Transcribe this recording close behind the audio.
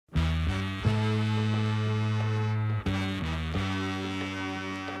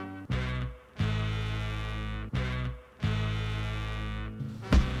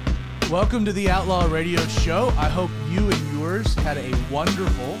Welcome to the Outlaw Radio Show. I hope you and yours had a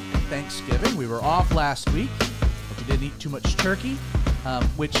wonderful Thanksgiving. We were off last week. Hope you didn't eat too much turkey,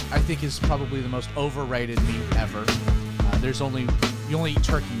 which I think is probably the most overrated meat ever. You only eat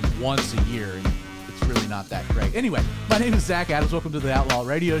turkey once a year, and it's really not that great. Anyway, my name is Zach Adams. Welcome to the Outlaw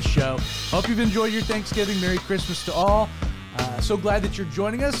Radio Show. Hope you've enjoyed your Thanksgiving. Merry Christmas to all. So glad that you're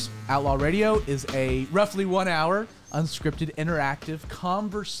joining us. Outlaw Radio is a roughly 1 hour unscripted, interactive,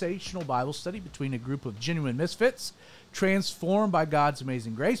 conversational Bible study between a group of genuine misfits transformed by God's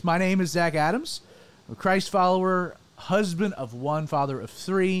amazing grace. My name is Zach Adams. I'm a Christ follower, husband of one, father of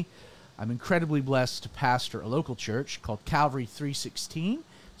three. I'm incredibly blessed to pastor a local church called Calvary 316.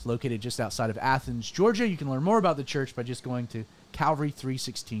 It's located just outside of Athens, Georgia. You can learn more about the church by just going to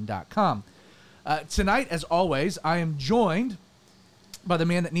calvary316.com. Tonight, as always, I am joined by the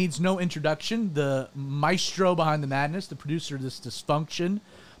man that needs no introduction, the maestro behind the madness, the producer of this dysfunction,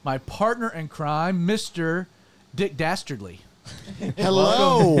 my partner in crime, Mr. Dick Dastardly.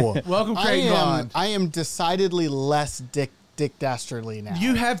 Hello. Welcome, Craig Vaughn. I am decidedly less Dick Dastardly now.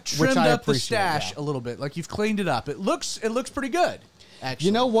 You have trimmed up the stash a little bit, like you've cleaned it up. It looks pretty good, actually.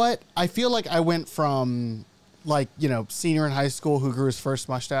 You know what? I feel like I went from, senior in high school who grew his first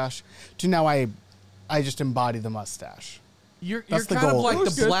mustache to now I just embody the mustache. You're kind of like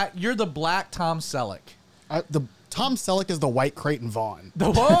the black. You're the black Tom Selleck. The Tom Selleck is the white Creighton Vaughn.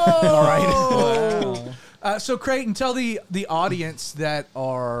 Whoa! All right. Wow. So Creighton, tell the audience that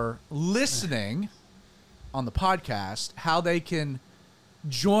are listening on the podcast how they can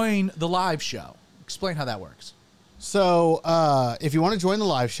join the live show. Explain how that works. So if you want to join the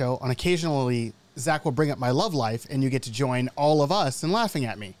live show, on occasionally Zach will bring up my love life, and you get to join all of us in laughing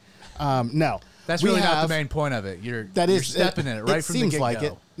at me. No. That's really not the main point of it. You're stepping in it right from the get-go. Like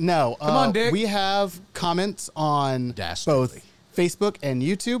it. No. Come on, Dick. We have comments on both Facebook and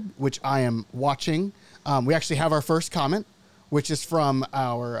YouTube, which I am watching. We actually have our first comment, which is from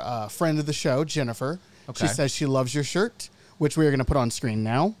our friend of the show, Jennifer. Okay. She says she loves your shirt, which we are going to put on screen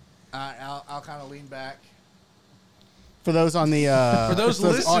now. I'll kind of lean back. For those on the for those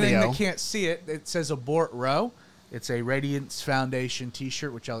listening audio that can't see it, it says Abort Row. It's a Radiance Foundation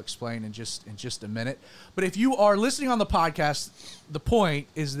T-shirt, which I'll explain in just a minute. But if you are listening on the podcast, the point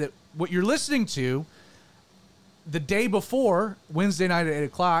is that what you're listening to the day before Wednesday night at 8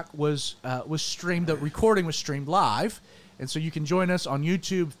 o'clock was streamed. The recording was streamed live, and so you can join us on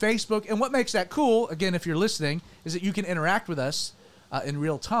YouTube, Facebook. And what makes that cool, again, if you're listening, is that you can interact with us in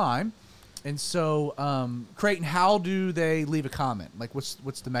real time. And so, Creighton, how do they leave a comment? Like,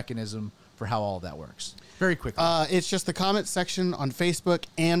 what's the mechanism for how all of that works? Very quickly. It's just the comment section on Facebook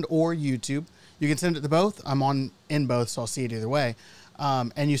and or YouTube. You can send it to both. I'm in both, so I'll see it either way.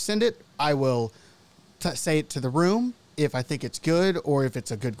 And you send it. I will say it to the room if I think it's good or if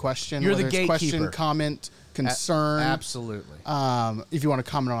it's a good question. You're the gatekeeper. Question, comment, concern. Absolutely. If you want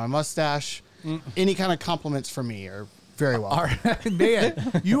to comment on my mustache, any kind of compliments from me are very well.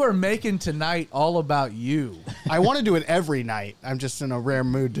 Man, you are making tonight all about you. I want to do it every night. I'm just in a rare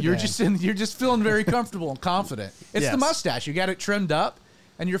mood today. You're just feeling very comfortable and confident. It's the mustache. You got it trimmed up,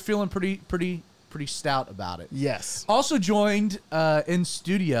 and you're feeling pretty stout about it. Yes. Also joined in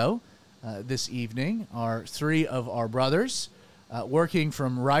studio this evening are three of our brothers, working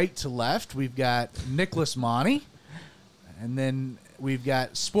from right to left. We've got Nicholas Monty, and then we've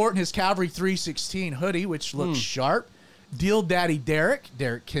got sporting his Calvary 316 hoodie, which looks sharp. Deal Daddy Derek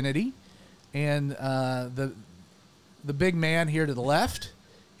Kennedy, and the big man here to the left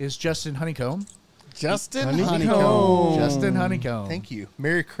is Justin Honeycomb. Justin Honeycomb. Thank you.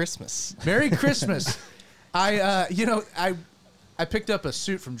 Merry Christmas. Merry Christmas. I picked up a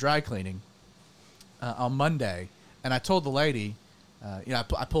suit from dry cleaning on Monday, and I told the lady,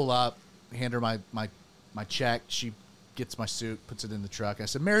 I pull up, hand her my check. She gets my suit, puts it in the truck. I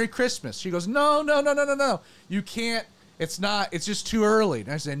said, Merry Christmas. She goes, No. You can't. It's not. It's just too early.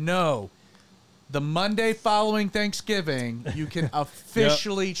 And I said, no. The Monday following Thanksgiving, you can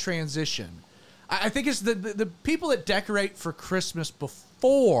officially transition. I think it's the people that decorate for Christmas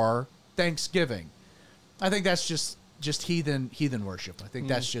before Thanksgiving. I think that's just heathen worship. I think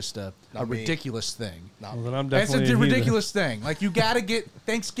that's just a ridiculous thing. Well, I'm definitely it's a ridiculous thing. Like, you got to get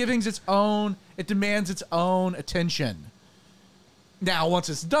Thanksgiving's its own. It demands its own attention. Now, once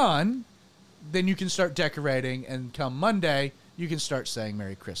it's done, then you can start decorating, and come Monday, you can start saying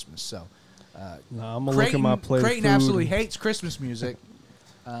Merry Christmas. So, I'm gonna look at my plate. Creighton absolutely hates Christmas music.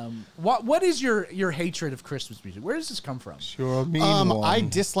 What is your hatred of Christmas music? Where does this come from? Sure, I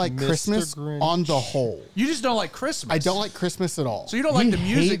dislike Mr. Christmas Grinch. on the whole. You just don't like Christmas. I don't like Christmas at all. So you don't like the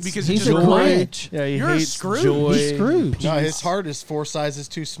music because it's he's just a quiet. Grinch. Yeah, You're a hates Scrooge. joy. He's Scrooge. No, his heart is 4 sizes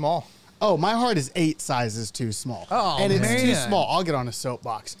too small. Oh, my heart is 8 sizes too small. Oh, and it's too man. small. I'll get on a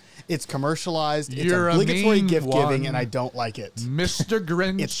soapbox. It's commercialized. You're a it's obligatory mean gift giving, one. and I don't like it. Mr.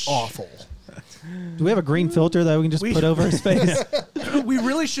 Grinch. It's awful. Do we have a green filter that we can just put over his face? We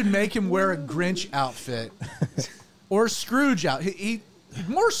really should make him wear a Grinch outfit or a Scrooge out. He's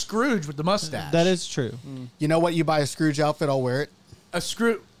more Scrooge with the mustache. That is true. You know what? You buy a Scrooge outfit, I'll wear it. A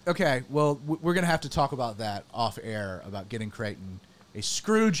Scrooge. Okay, well, we're going to have to talk about that off air, about getting Creighton a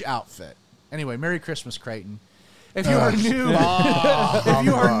Scrooge outfit. Anyway, Merry Christmas, Creighton. If you are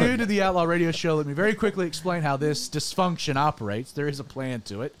new to the Outlaw Radio Show, let me very quickly explain how this dysfunction operates. There is a plan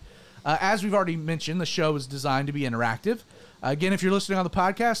to it. As we've already mentioned, the show is designed to be interactive. Again, if you're listening on the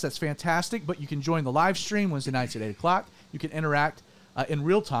podcast, that's fantastic, but you can join the live stream Wednesday nights at 8 o'clock. You can interact in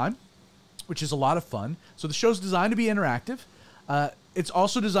real time, which is a lot of fun. So the show's designed to be interactive. It's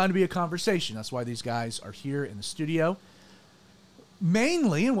also designed to be a conversation. That's why these guys are here in the studio.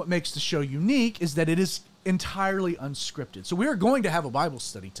 Mainly, and what makes the show unique, is that it is entirely unscripted. So we are going to have a Bible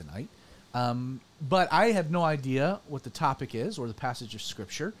study tonight, but I have no idea what the topic is or the passage of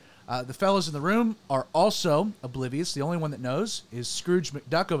Scripture. The fellas in the room are also oblivious. The only one that knows is Scrooge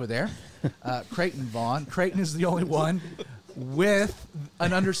McDuck over there, Creighton Vaughn. Creighton is the only one with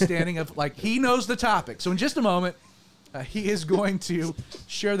an understanding of, he knows the topic. So in just a moment, he is going to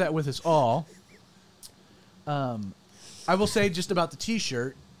share that with us all. I will say just about the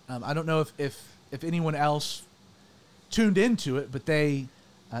T-shirt, I don't know if anyone else tuned into it, but they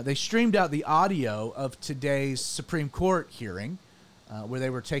streamed out the audio of today's Supreme Court hearing, where they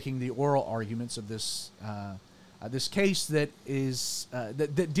were taking the oral arguments of this case that is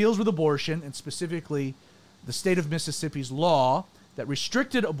that deals with abortion, and specifically the state of Mississippi's law that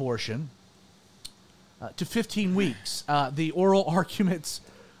restricted abortion to 15 weeks. The oral arguments,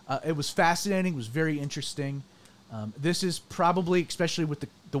 it was fascinating, it was very interesting. This is probably, especially with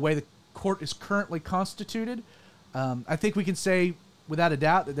the way the court is currently constituted, I think we can say without a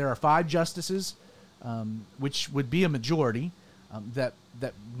doubt that there are 5 justices, which would be a majority, that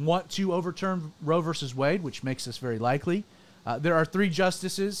want to overturn Roe versus Wade, which makes this very likely. There are 3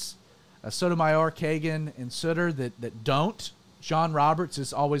 justices, Sotomayor, Kagan, and Souter, that don't. John Roberts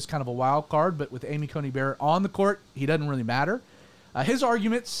is always kind of a wild card, but with Amy Coney Barrett on the court, he doesn't really matter. His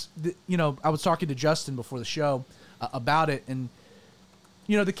arguments, I was talking to Justin before the show about it, and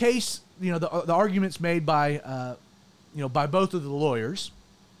the case, the arguments made by both of the lawyers,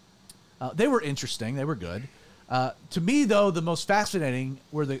 they were interesting, they were good. To me, though, the most fascinating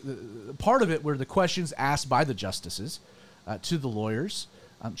were the part of it were the questions asked by the justices to the lawyers,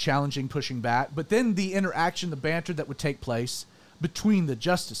 challenging, pushing back, but then the interaction, the banter that would take place between the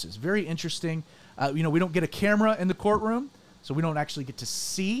justices. Very interesting. We don't get a camera in the courtroom, so we don't actually get to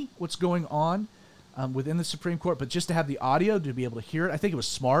see what's going on within the Supreme Court, but just to have the audio, to be able to hear it, I think it was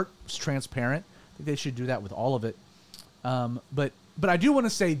smart, it was transparent. I think they should do that with all of it. But I do want to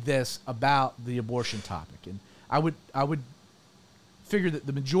say this about the abortion topic, and I would figure that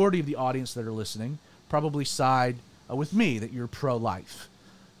the majority of the audience that are listening probably side with me, that you're pro-life.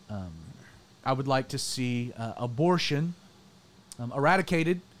 I would like to see abortion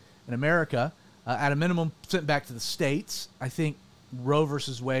eradicated in America, at a minimum sent back to the states. I think Roe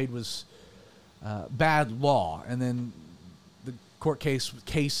versus Wade was bad law, and then the court case with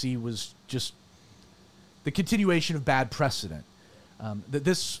Casey was just the continuation of bad precedent.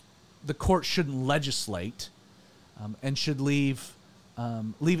 That the court shouldn't legislate, and should leave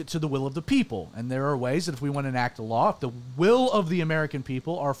it to the will of the people. And there are ways that if we want to enact a law, if the will of the American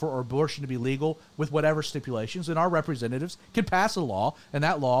people are for abortion to be legal with whatever stipulations, then our representatives can pass a law, and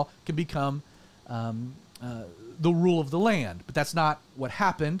that law can become the rule of the land. But that's not what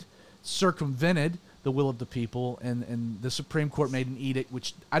happened. Circumvented the will of the people, and the Supreme Court made an edict,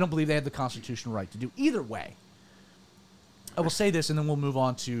 which I don't believe they had the constitutional right to do. Either way, I will say this, and then we'll move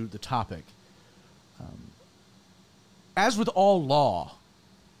on to the topic. As with all law,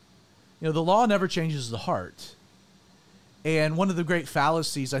 the law never changes the heart. And one of the great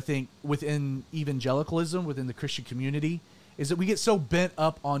fallacies, I think, within evangelicalism, within the Christian community, is that we get so bent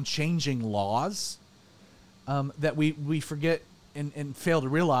up on changing laws that we forget and fail to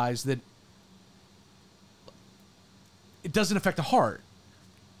realize that it doesn't affect the heart.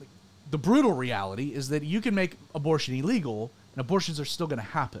 The brutal reality is that you can make abortion illegal, and abortions are still going to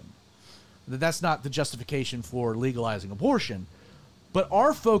happen. That's not the justification for legalizing abortion, but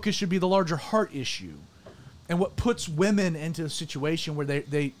our focus should be the larger heart issue, and what puts women into a situation where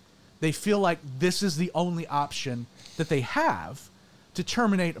they feel like this is the only option that they have to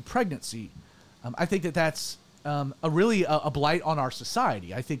terminate a pregnancy. I think that's really a blight on our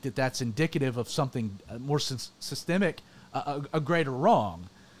society. I think that's indicative of something more systemic, a greater wrong.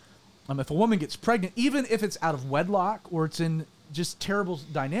 if a woman gets pregnant, even if it's out of wedlock or it's in just terrible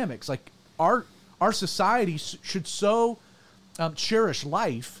dynamics, like our society should so cherish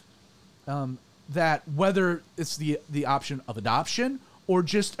life that whether it's the option of adoption or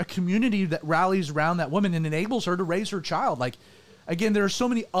just a community that rallies around that woman and enables her to raise her child. Like, again, there are so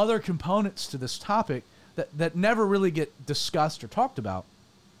many other components to this topic that never really get discussed or talked about.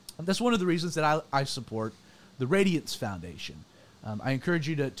 And that's one of the reasons that I support the Radiance Foundation. I encourage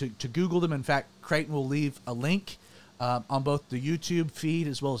you to Google them. In fact, Creighton will leave a link on both the YouTube feed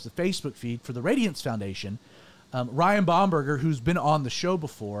as well as the Facebook feed for the Radiance Foundation. Ryan Baumberger, who's been on the show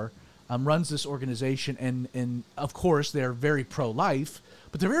before, runs this organization, and of course they're very pro-life,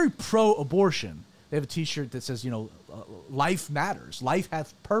 but they're very pro-abortion. They have a T-shirt that says, life matters, life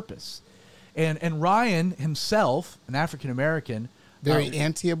has purpose, and Ryan himself, an African American, very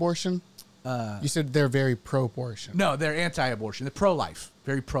anti-abortion. You said they're very pro-abortion. No, they're anti-abortion. They're pro-life,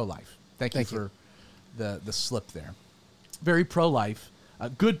 very pro-life. Thank you for the slip there. Very pro-life,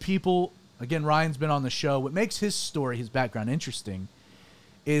 good people. Again, Ryan's been on the show. What makes his story, his background interesting,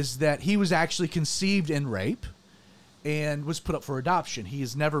 is that he was actually conceived in rape and was put up for adoption. He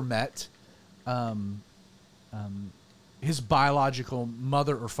has never met his biological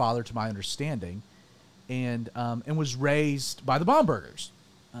mother or father, to my understanding, and was raised by the Baumbergers,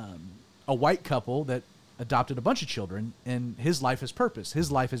 a white couple that adopted a bunch of children, and his life has purpose.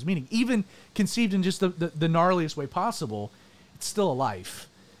 His life has meaning. Even conceived in just the gnarliest way possible, it's still a life.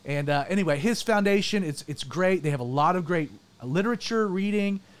 And anyway, his foundation, it's great. They have a lot of great literature,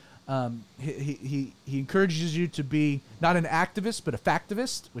 reading. He encourages you to be not an activist, but a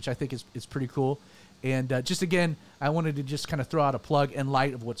factivist, which I think is pretty cool. And just again, I wanted to just kind of throw out a plug in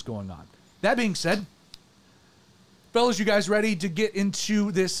light of what's going on. That being said, fellas, you guys ready to get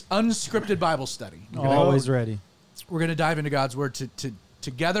into this unscripted Bible study? Always ready. We're going to dive into God's Word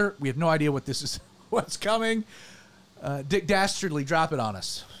together. We have no idea what this is, what's coming. Dick Dastardly, drop it on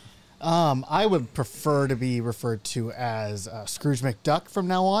us. I would prefer to be referred to as Scrooge McDuck from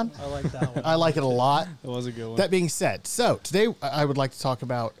now on. I like that one. I like it a lot. That was a good one. That being said, so today I would like to talk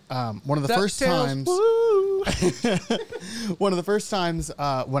about one of the first times. One of the first times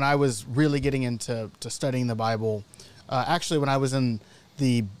when I was really getting into studying the Bible. Actually, when I was in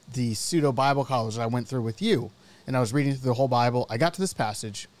the pseudo Bible college that I went through with you, and I was reading through the whole Bible, I got to this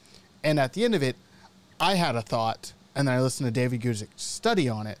passage, and at the end of it, I had a thought, and then I listened to David Guzik's study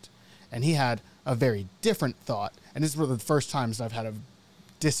on it, and he had a very different thought. And this is one of the first times I've had a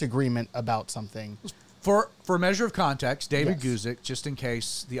disagreement about something. For a measure of context, David Yes. Guzik, just in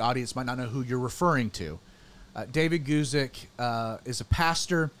case the audience might not know who you're referring to, David Guzik is a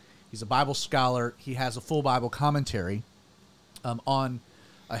pastor. He's a Bible scholar. He has a full Bible commentary on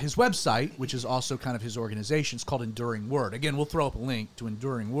his website, which is also kind of his organization. It's called Enduring Word. Again, we'll throw up a link to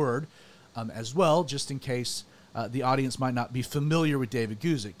Enduring Word as well, just in case the audience might not be familiar with David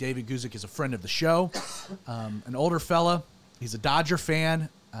Guzik. David Guzik is a friend of the show, an older fella. He's a Dodger fan.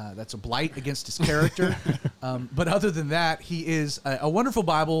 That's a blight against his character. But other than that, he is a wonderful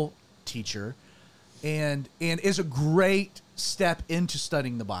Bible teacher and is a great step into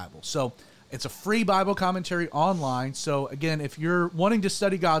studying the Bible. So it's a free Bible commentary online. So again, if you're wanting to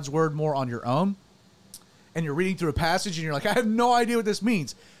study God's Word more on your own and you're reading through a passage and you're like, I have no idea what this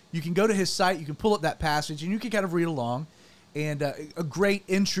means, you can go to his site, you can pull up that passage, and you can kind of read along. And a great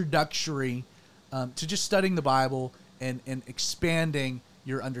introductory to just studying the Bible and expanding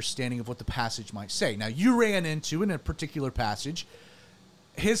your understanding of what the passage might say. Now, you ran into, in a particular passage,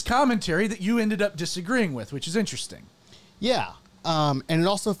 his commentary that you ended up disagreeing with, which is interesting. Yeah. And it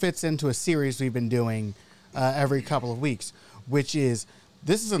also fits into a series we've been doing every couple of weeks, which is,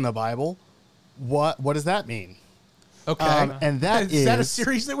 this is in the Bible. What does that mean? Okay. And that is that a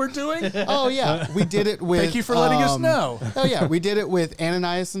series that we're doing? Oh, yeah. We did it with... Thank you for letting us know. Oh, yeah. We did it with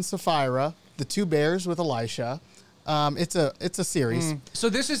Ananias and Sapphira, the two bears with Elisha. It's a series. So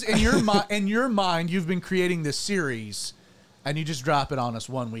this is, in your mind, you've been creating this series, and you just drop it on us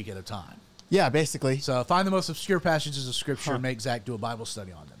 1 week at a time. Yeah, basically. So find the most obscure passages of Scripture and make Zach do a Bible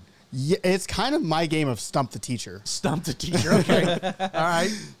study on them. Yeah, it's kind of my game of Stump the Teacher. Stump the Teacher, okay. All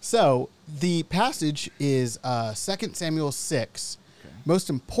right. So the passage is 2 Samuel 6. Okay. Most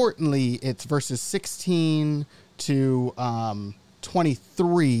importantly, it's verses 16 to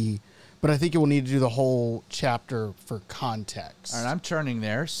 23, but I think you will need to do the whole chapter for context. All right, I'm turning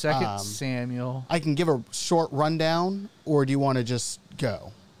there. 2 Samuel. I can give a short rundown, or do you want to just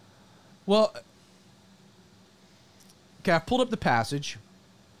go? Well, okay, I've pulled up the passage.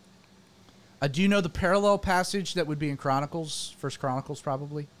 Do you know the parallel passage that would be in Chronicles? 1 Chronicles,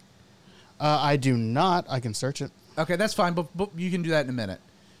 probably? I do not. I can search it. Okay, that's fine, but you can do that in a minute.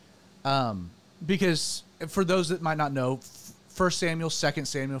 Because for those that might not know, 1 Samuel, 2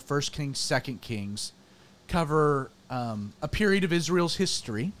 Samuel, 1 Kings, 2 Kings cover a period of Israel's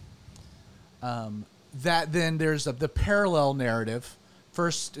history. That then there's the parallel narrative.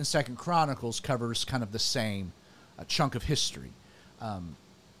 1st and 2nd Chronicles covers kind of the same chunk of history,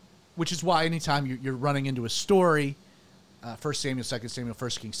 which is why anytime you're running into a story, 1 Samuel, 2 Samuel, 1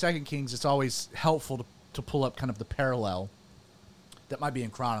 Kings, 2 Kings, it's always helpful to pull up kind of the parallel that might be in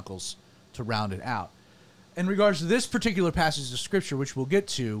Chronicles to round it out. In regards to this particular passage of Scripture, which we'll get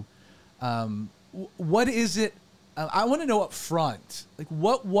to, what is it? I want to know up front, like,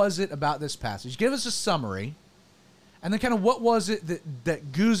 what was it about this passage? Give us a summary, and then kind of what was it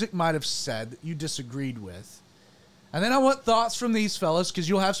that Guzik might have said that you disagreed with? And then I want thoughts from these fellas, because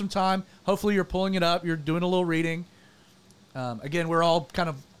you'll have some time. Hopefully you're pulling it up. You're doing a little reading. Again, we're all kind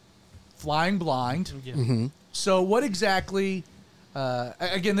of flying blind. Mm-hmm. So what exactly...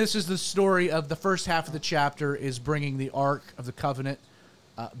 again, this is the story of the first half of the chapter is bringing the Ark of the Covenant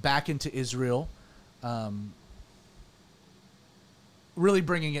back into Israel. Really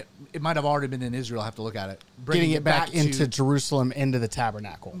bringing it might have already been in Israel, I have to look at it. Getting it back into Jerusalem, into the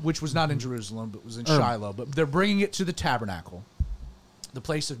tabernacle. Which was not in Jerusalem, but was in Shiloh. But they're bringing it to the tabernacle, the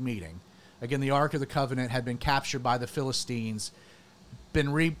place of meeting. Again, the Ark of the Covenant had been captured by the Philistines,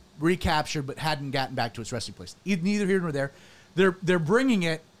 been recaptured, but hadn't gotten back to its resting place. Neither here nor there. They're bringing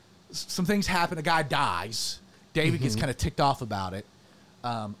it. Some things happen. A guy dies. David gets kind of ticked off about it.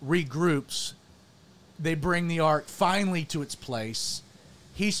 Regroups. They bring the ark finally to its place.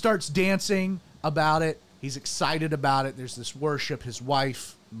 He starts dancing about it. He's excited about it. There's this worship. His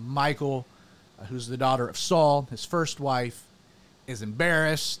wife, Michal, who's the daughter of Saul, his first wife, is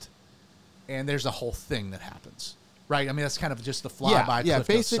embarrassed. And there's a whole thing that happens. Right? I mean, that's kind of just the flyby. Yeah,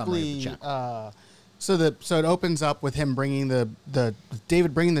 basically. So it opens up with him bringing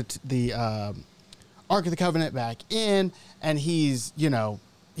David bringing the Ark of the Covenant back in, and he's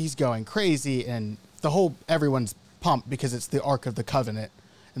going crazy, and everyone's pumped because it's the Ark of the Covenant,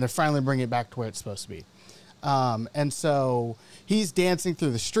 and they're finally bringing it back to where it's supposed to be. And so he's dancing through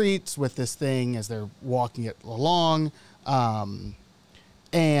the streets with this thing as they're walking it along, and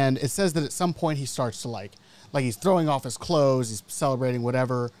it says that at some point he starts to like he's throwing off his clothes, he's celebrating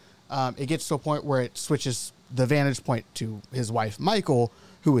whatever. It gets to a point where it switches the vantage point to his wife, Michal,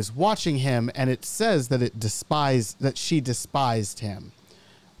 who is watching him, and it says that she despised him.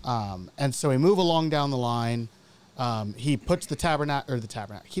 And so we move along down the line. He puts the tabernacle,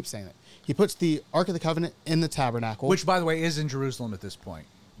 I keep saying it. He puts the Ark of the Covenant in the tabernacle. Which, by the way, is in Jerusalem at this point.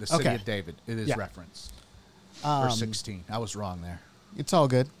 The city of David. It is referenced. Verse 16. I was wrong there. It's all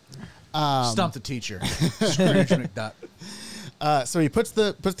good. Stump the teacher. Scrooge McDuck. So he puts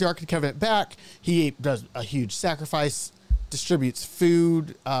the Ark of the Covenant back. He does a huge sacrifice, distributes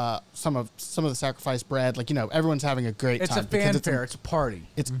food, some of the sacrifice bread. Everyone's having a great time. It's a fanfare. It's a party.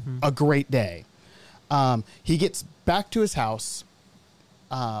 It's a great day. He gets back to his house,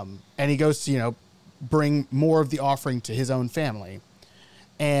 and he goes to bring more of the offering to his own family.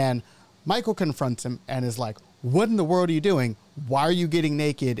 And Michal confronts him and is like, "What in the world are you doing? Why are you getting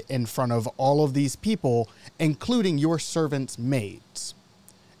naked in front of all of these people, including your servants' maids?"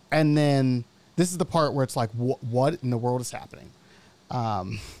 And then this is the part where it's like, what in the world is happening?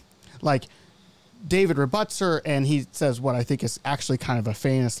 David rebuts her, and he says what I think is actually kind of a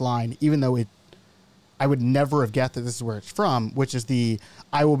famous line, even though I would never have guessed that this is where it's from, which is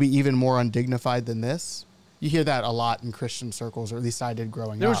 "I will be even more undignified than this." You hear that a lot in Christian circles, or at least I did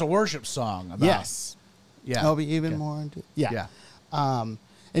growing up. There was a worship song about Yes. Yeah. I'll be even more. Yeah. And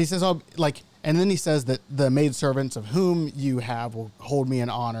he says, and then he says that the maidservants of whom you have will hold me in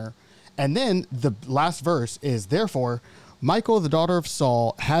honor. And then the last verse is, "Therefore, Michal, the daughter of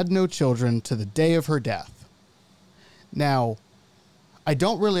Saul, had no children to the day of her death." Now, I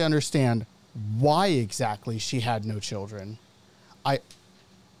don't really understand why exactly she had no children.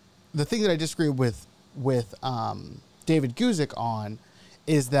 The thing that I disagree with David Guzik on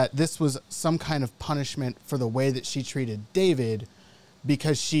is that this was some kind of punishment for the way that she treated David,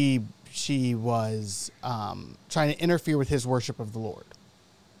 because she was trying to interfere with his worship of the Lord.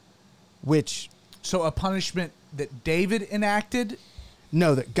 So a punishment that David enacted?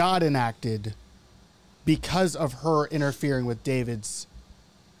 No, that God enacted because of her interfering with David's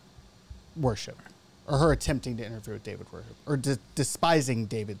worship, or her attempting to interfere with David's worship, or despising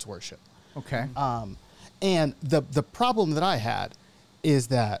David's worship. Okay. And the problem that I had is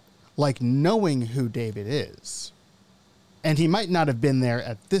that, knowing who David is, and he might not have been there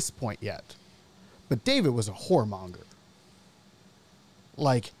at this point yet, but David was a whoremonger.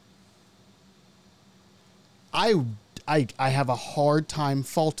 I have a hard time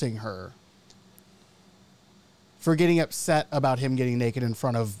faulting her for getting upset about him getting naked in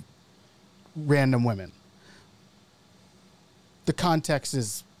front of random women. The context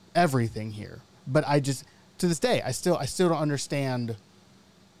is everything here. But I just, to this day, I still don't understand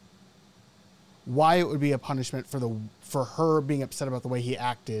why it would be a punishment for her being upset about the way he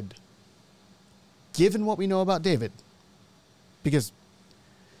acted, given what we know about David. Because,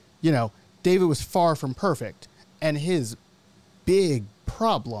 you know, David was far from perfect, and his big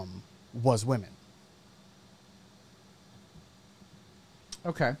problem was women.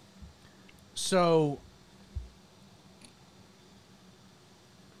 Okay. So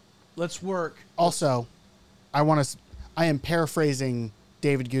let's work. Also, I am paraphrasing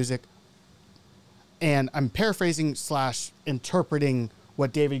David Guzik, and I'm paraphrasing / interpreting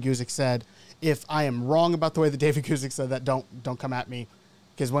what David Guzik said. If I am wrong about the way that David Guzik said that, don't come at me,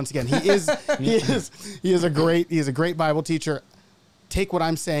 because once again, he is a great Bible teacher. Take what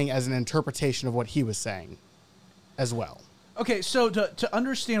I'm saying as an interpretation of what he was saying, as well. Okay, so to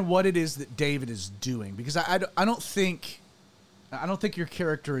understand what it is that David is doing, because I don't think your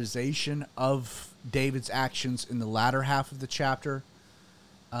characterization of David's actions in the latter half of the chapter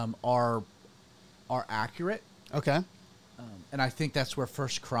are accurate. Okay. And I think that's where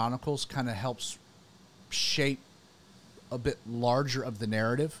First Chronicles kind of helps shape a bit larger of the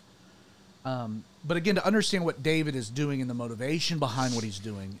narrative. But again, to understand what David is doing and the motivation behind what he's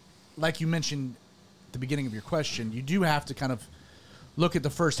doing, like you mentioned at the beginning of your question, you do have to kind of look at the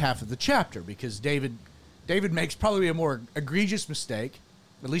first half of the chapter, because David makes probably a more egregious mistake,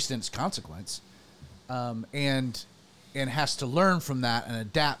 at least in its consequence, and has to learn from that and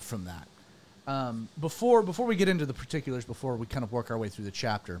adapt from that. Before we get into the particulars, before we kind of work our way through the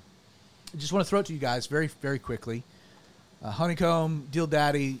chapter, I just want to throw it to you guys very, very quickly. Honeycomb, Deal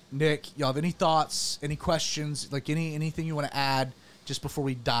Daddy, Nick, y'all have any thoughts, any questions, like anything you want to add just before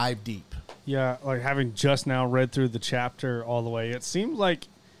we dive deep? Yeah, like having just now read through the chapter all the way, it seems like,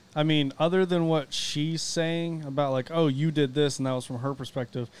 I mean, other than what she's saying about like, oh, you did this, and that was from her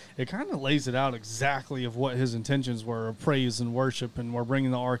perspective, it kind of lays it out exactly of what his intentions were of praise and worship, and we're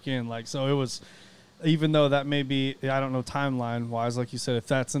bringing the ark in. Like, so it was, even though that may be, I don't know, timeline-wise, like you said, if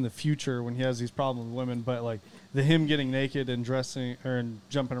that's in the future when he has these problems with women, but like him getting naked and dressing and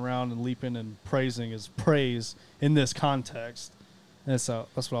jumping around and leaping and praising is praise in this context. And so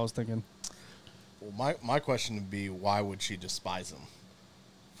that's what I was thinking. Well, my question would be, why would she despise him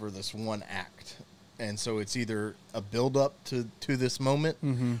for this one act? And so it's either a build-up to this moment,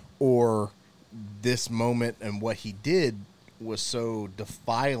 or this moment and what he did was so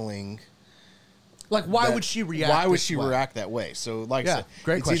defiling. Like, why would she react? Why would she react that way? So, like, I said,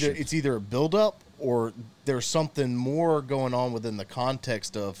 great question. It's either a build-up, or there's something more going on within the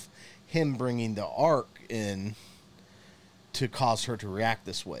context of him bringing the ark in to cause her to react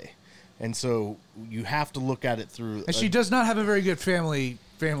this way. And so you have to look at it through. And she does not have a very good family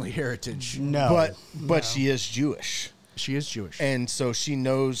heritage. No. But she is Jewish. She is Jewish. And so she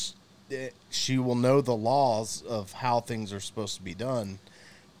knows, she will know the laws of how things are supposed to be done.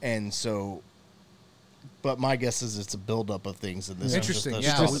 And so, but my guess is it's a buildup of things in this. Interesting. We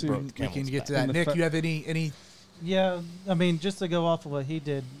can get to that. Nick, you have any? Yeah, I mean, just to go off of what he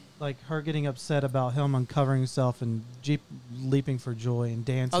did, like her getting upset about him uncovering himself and leaping for joy and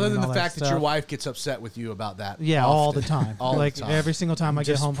dancing. Other than and all the fact that stuff. your wife gets upset with you about that. Yeah, often. all the time. Like the time. Every single time I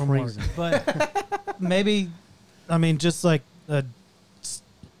get home from work. But maybe, I mean, just like a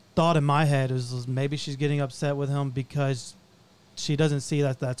thought in my head is maybe she's getting upset with him because she doesn't see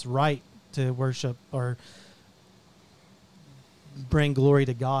that that's right to worship or bring glory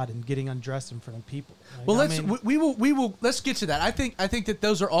to God and getting undressed in front of people. Like, well, we will let's get to that. I think that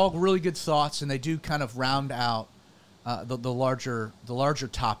those are all really good thoughts, and they do kind of round out the larger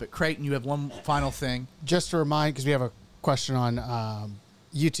topic. Creighton, you have one final thing. Just to remind, because we have a question on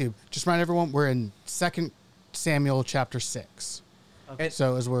YouTube. Just remind everyone we're in 2 Samuel chapter 6. Okay.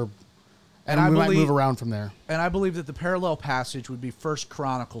 So as we might move around from there. And I believe that the parallel passage would be 1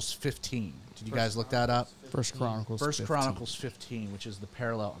 Chronicles 15. Did you guys look that up? 1 Chronicles 15, which is the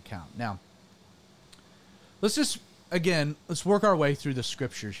parallel account. Now, let's work our way through the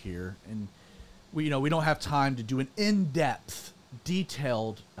scriptures here, and we don't have time to do an in-depth,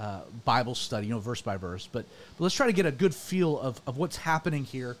 detailed Bible study, verse by verse, but let's try to get a good feel of what's happening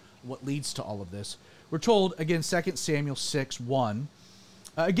here, what leads to all of this. We're told again, 2 Samuel 6:1.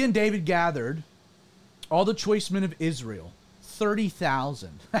 Again, David gathered all the choice men of Israel,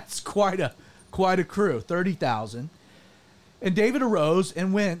 30,000. That's quite a crew, 30,000. And David arose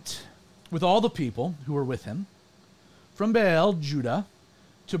and went with all the people who were with him from Baal, Judah,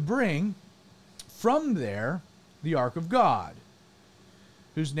 to bring from there the Ark of God,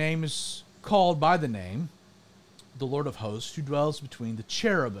 whose name is called by the name, the Lord of Hosts, who dwells between the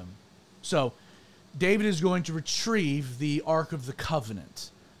cherubim. So, David is going to retrieve the Ark of the Covenant.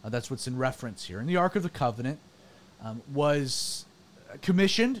 That's what's in reference here. And the Ark of the Covenant was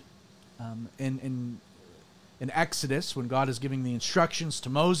commissioned in Exodus, when God is giving the instructions to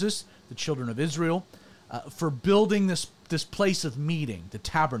Moses, the children of Israel, for building this place of meeting, the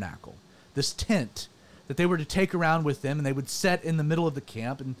tabernacle, this tent that they were to take around with them, and they would set in the middle of the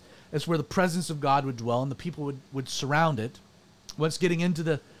camp, and that's where the presence of God would dwell, and the people would surround it. Once getting into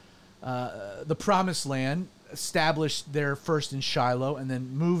the promised land, established there first in Shiloh, and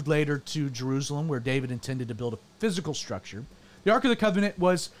then moved later to Jerusalem, where David intended to build a physical structure. The Ark of the Covenant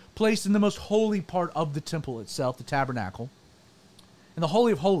was placed in the most holy part of the temple itself, the tabernacle, in the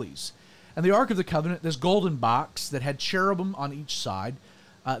Holy of Holies. And the Ark of the Covenant, this golden box that had cherubim on each side,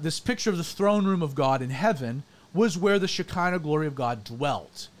 this picture of the throne room of God in heaven, was where the Shekinah glory of God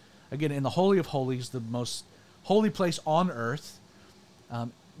dwelt. Again, in the Holy of Holies, the most holy place on earth.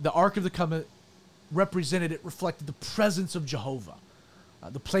 The Ark of the Covenant reflected the presence of Jehovah,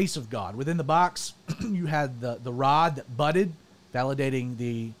 the place of God. Within the box, you had the rod that budded,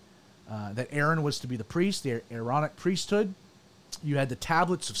 validating that Aaron was to be the priest, the Aaronic priesthood. You had the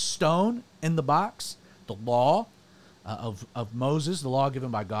tablets of stone in the box, the law of Moses, the law given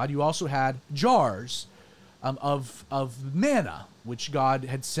by God. You also had jars of manna, which God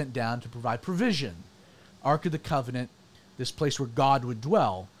had sent down to provide provision. Ark of the Covenant, this place where God would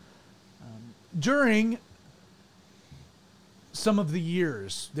dwell. During some of the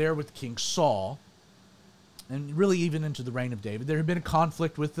years there with King Saul, and really even into the reign of David, there had been a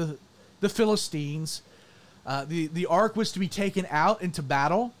conflict with the Philistines. The ark was to be taken out into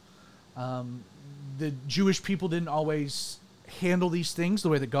battle. The Jewish people didn't always handle these things the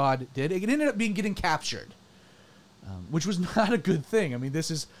way that God did. It ended up getting captured, which was not a good thing. I mean,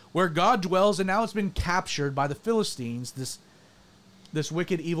 this is where God dwells, and now it's been captured by the Philistines. This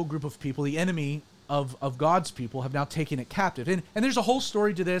wicked, evil group of people, the enemy of God's people, have now taken it captive. And there's a whole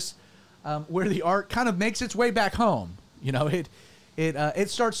story to this where the ark kind of makes its way back home. You know, it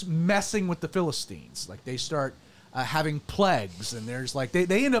starts messing with the Philistines. Like, they start having plagues, and there's like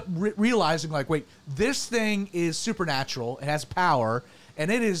they end up realizing, like, wait, this thing is supernatural, it has power,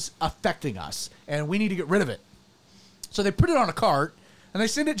 and it is affecting us, and we need to get rid of it. So they put it on a cart, and they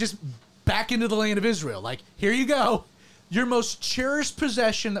send it just back into the land of Israel. Like, here you go, your most cherished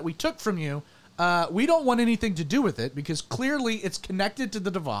possession that we took from you. We don't want anything to do with it, because clearly it's connected to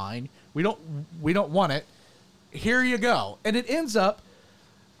the divine. We don't want it. Here you go. And it ends up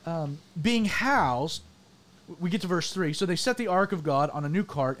being housed. We get to verse 3. So they set the ark of God on a new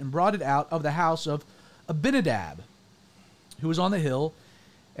cart and brought it out of the house of Abinadab, who was on the hill,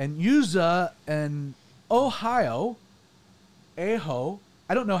 and Uzzah and Ahio,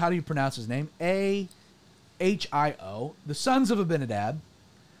 I don't know how do you pronounce his name, Ahio, the sons of Abinadab.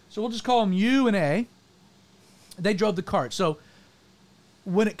 So we'll just call them U and A. They drove the cart. So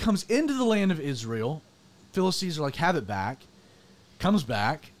when it comes into the land of Israel, Philistines are like, have it back. Comes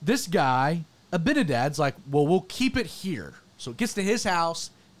back. This guy, Abinadab's like, well, we'll keep it here. So it gets to his house.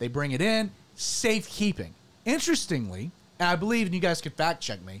 They bring it in. Safekeeping. Interestingly, and I believe, and you guys can fact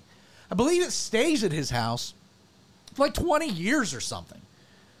check me, I believe it stays at his house for like 20 years or something.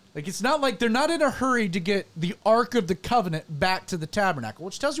 Like, it's not like they're not in a hurry to get the Ark of the Covenant back to the tabernacle,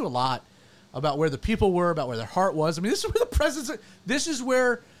 which tells you a lot about where the people were, about where their heart was. I mean, this is where the presence, this is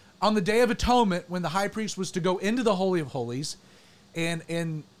where on the Day of Atonement, when the high priest was to go into the Holy of Holies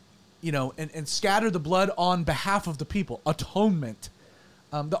and scatter the blood on behalf of the people, atonement.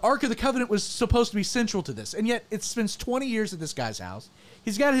 The Ark of the Covenant was supposed to be central to this, and yet it spends 20 years at this guy's house.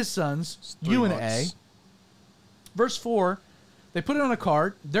 He's got his sons, U and A. Verse 4, they put it on a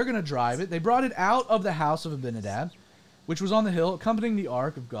cart. They're going to drive it. They brought it out of the house of Abinadab, which was on the hill, accompanying the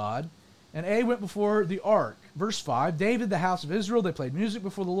ark of God. And A went before the ark. Verse 5, David, the house of Israel, they played music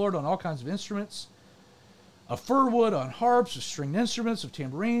before the Lord on all kinds of instruments, of fir wood, on harps, of stringed instruments, of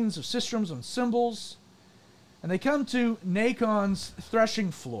tambourines, of sistrums, on cymbals. And they come to Nachon's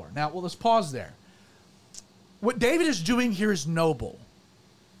threshing floor. Now, well, let's pause there. What David is doing here is noble.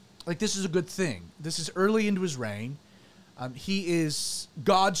 Like, this is a good thing. This is early into his reign. He is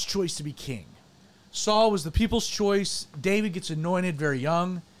God's choice to be king. Saul was the people's choice. David gets anointed very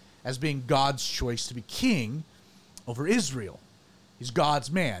young as being God's choice to be king over Israel. He's God's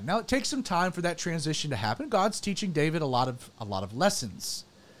man. Now, it takes some time for that transition to happen. God's teaching David a lot of lessons.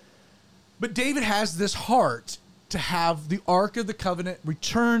 But David has this heart to have the Ark of the Covenant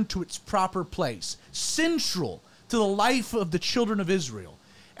return to its proper place, central to the life of the children of Israel.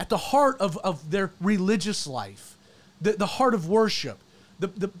 at the heart of their religious life, the heart of worship,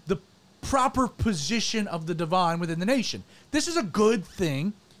 the proper position of the divine within the nation. This is a good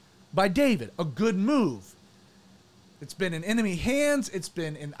thing by David, a good move. It's been in enemy hands. It's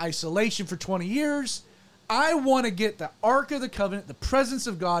been in isolation for 20 years. I want to get the Ark of the Covenant, the presence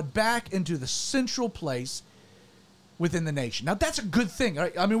of God, back into the central place within the nation. Now, that's a good thing.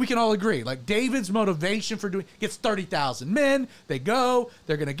 Right? I mean, we can all agree. Like, David's motivation for gets 30,000 men. They go.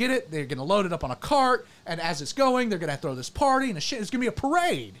 They're going to get it. They're going to load it up on a cart. And as it's going, they're going to throw this party. And it's going to be a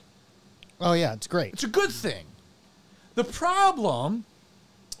parade. Oh, yeah. It's great. It's a good thing. The problem,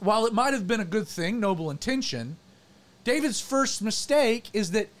 while it might have been a good thing, noble intention, David's first mistake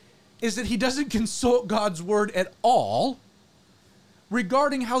is that he doesn't consult God's word at all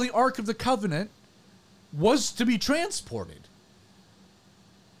regarding how the Ark of the Covenant was to be transported.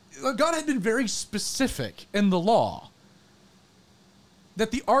 God had been very specific in the law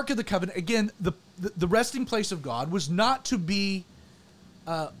that the Ark of the Covenant, again, the resting place of God, was not to be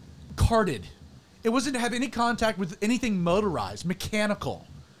carted. It wasn't to have any contact with anything motorized, mechanical.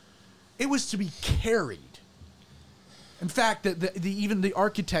 It was to be carried. In fact, even the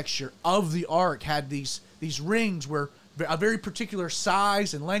architecture of the ark had these rings where a very particular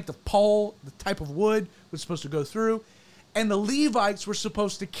size and length of pole, the type of wood was supposed to go through, and the Levites were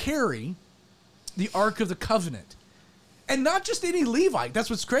supposed to carry the Ark of the Covenant. And not just any Levite. That's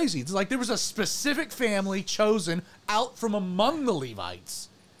what's crazy. It's like there was a specific family chosen out from among the Levites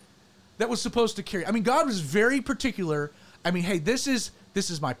that was supposed to carry. I mean, God was very particular. I mean, hey, this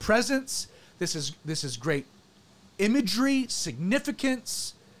is my presence. This is great imagery,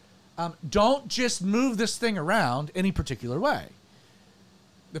 significance. Don't just move this thing around any particular way.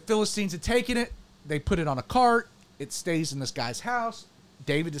 The Philistines had taken it. They put it on a cart. It stays in this guy's house.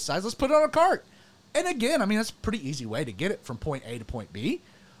 David decides, let's put it on a cart. And again, I mean, that's a pretty easy way to get it from point A to point B.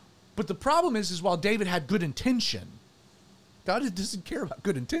 But the problem is while David had good intention, God doesn't care about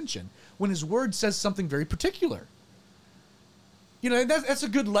good intention when his word says something very particular. You know, that's a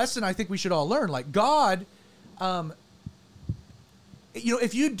good lesson I think we should all learn. Like, God, you know,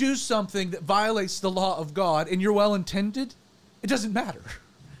 if you do something that violates the law of God and you're well-intended, it doesn't matter.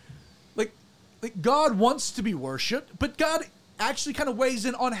 Like God wants to be worshipped, but God actually kind of weighs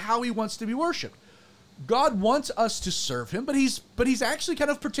in on how he wants to be worshipped. God wants us to serve him, but he's actually kind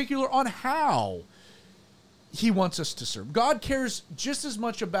of particular on how he wants us to serve. God cares just as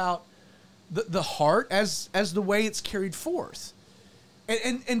much about the heart as the way it's carried forth.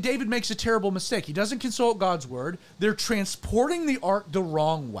 And David makes a terrible mistake. He doesn't consult God's word. They're transporting the ark the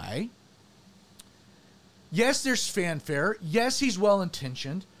wrong way. Yes, there's fanfare. Yes, he's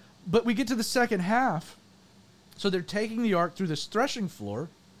well-intentioned. But we get to the second half. So they're taking the ark through this threshing floor.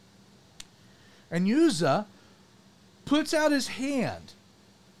 And Uzzah puts out his hand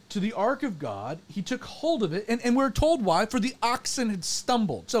to the ark of God. He took hold of it. And we're told why. For the oxen had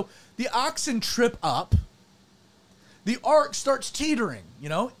stumbled. So the oxen trip up. The ark starts teetering, you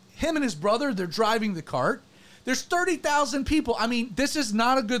know. Him and his brother, they're driving the cart. There's 30,000 people. I mean, this is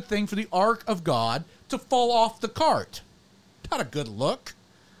not a good thing for the ark of God to fall off the cart. Not a good look.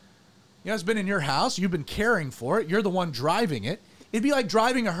 You know, it's been in your house. You've been caring for it. You're the one driving it. It'd be like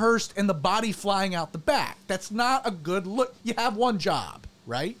driving a hearse and the body flying out the back. That's not a good look. You have one job,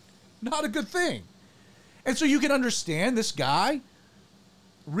 right? Not a good thing. And so you can understand this guy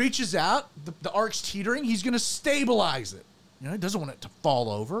reaches out, the ark's teetering, he's going to stabilize it. You know, he doesn't want it to fall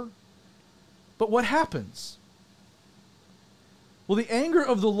over. But what happens? Well, the anger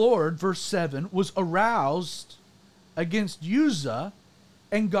of the Lord, verse 7, was aroused against Uzzah,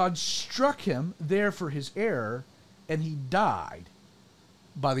 and God struck him there for his error, and he died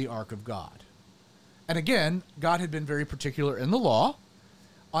by the ark of God. And again, God had been very particular in the law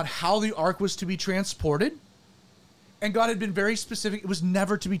on how the ark was to be transported. And God had been very specific. It was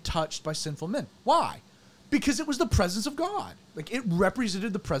never to be touched by sinful men. Why? Because it was the presence of God. Like, it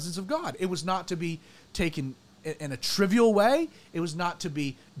represented the presence of God. It was not to be taken in a trivial way. It was not to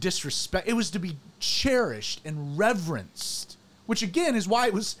be disrespect. It was to be cherished and reverenced, which again is why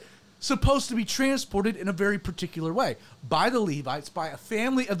it was supposed to be transported in a very particular way by the Levites, by a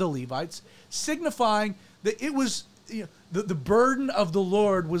family of the Levites, signifying that it was, you know, the burden of the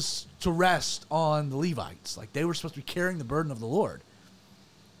Lord was to rest on the Levites. Like, they were supposed to be carrying the burden of the Lord.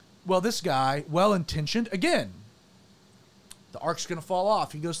 Well, this guy, well-intentioned, again, the ark's going to fall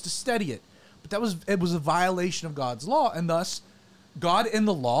off. He goes to steady it. But it was a violation of God's law, and thus God in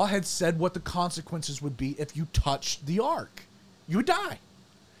the law had said what the consequences would be if you touched the ark. You would die.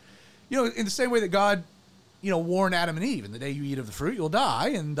 You know, in the same way that God, you know, warned Adam and Eve, in the day you eat of the fruit, you'll die,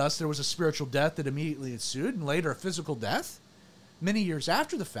 and thus there was a spiritual death that immediately ensued, and later a physical death. many years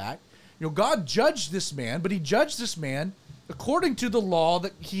after the fact, God judged this man, but he judged this man according to the law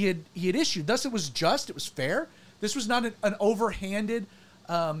that he had issued. Thus, it was just, it was fair. This was not an overhanded,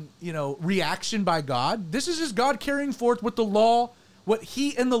 reaction by God. This is just God carrying forth what the law, what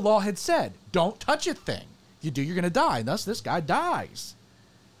he and the law had said. Don't touch a thing. You do, you're going to die. And thus, this guy dies.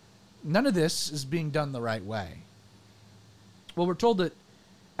 None of this is being done the right way. Well, we're told that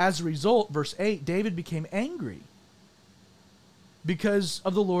as a result, verse 8, David became angry because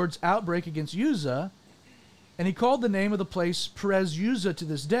of the Lord's outbreak against Uzzah, and he called the name of the place Perez Uzzah to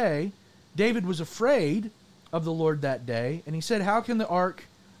this day. David was afraid of the Lord that day, and he said, how can the ark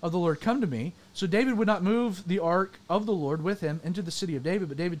of the Lord come to me? So David would not move the ark of the Lord with him into the city of David,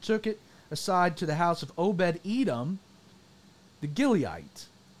 but David took it aside to the house of Obed-Edom, the Gileadite.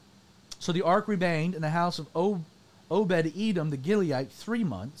 So the ark remained in the house of Obed-Edom, the Gileadite, 3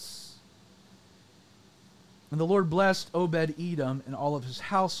 months. And the Lord blessed Obed-Edom and all of his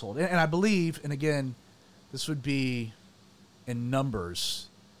household. And I believe, and again, this would be in Numbers.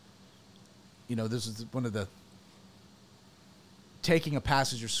 This is one of the taking a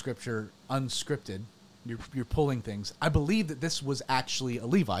passage of Scripture unscripted. You're pulling things. I believe that this was actually a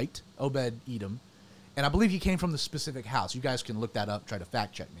Levite, Obed-Edom. And I believe he came from the specific house. You guys can look that up, try to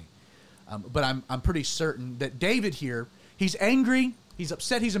fact check me. But I'm pretty certain that David here, he's angry. He's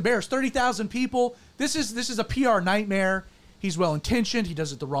upset. He's embarrassed. 30,000 people. This is a PR nightmare. He's well-intentioned. He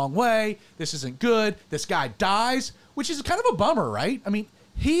does it the wrong way. This isn't good. This guy dies, which is kind of a bummer, right? I mean,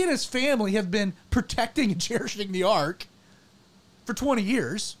 he and his family have been protecting and cherishing the ark for 20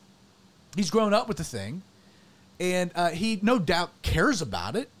 years. He's grown up with the thing. And he no doubt cares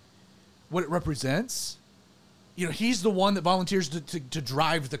about it, what it represents. He's the one that volunteers to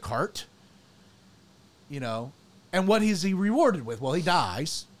drive the cart. And what is he rewarded with? Well, he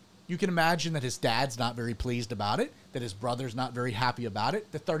dies. You can imagine that his dad's not very pleased about it, that his brother's not very happy about it.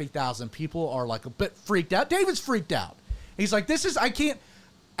 The 30,000 people are like a bit freaked out. David's freaked out. He's like, I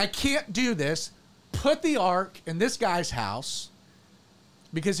can't do this. Put the ark in this guy's house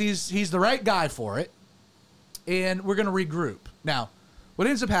because he's the right guy for it. And we're going to regroup. Now, what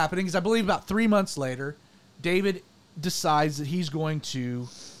ends up happening is I believe about 3 months later, David decides that he's going to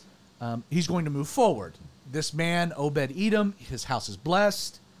move forward. This man, Obed-Edom, his house is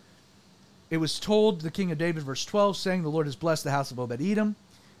blessed. It was told the king of David, verse 12, saying, the Lord has blessed the house of Obed-Edom,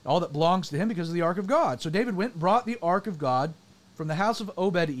 all that belongs to him because of the ark of God. So David went and brought the ark of God from the house of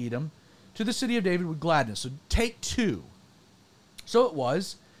Obed-Edom to the city of David with gladness. So take 2. So it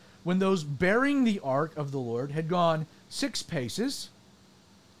was, when those bearing the ark of the Lord had gone 6 paces,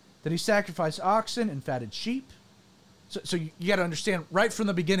 that he sacrificed oxen and fatted sheep. So you got to understand, right from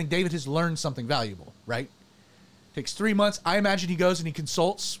the beginning, David has learned something valuable, right? Takes 3 months. I imagine he goes and he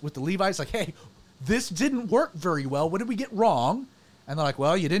consults with the Levites, like, hey, this didn't work very well. What did we get wrong? And they're like,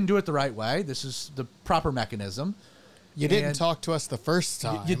 well, you didn't do it the right way. This is the proper mechanism. You didn't talk to us the first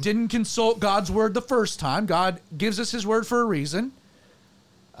time. You didn't consult God's word the first time. God gives us his word for a reason.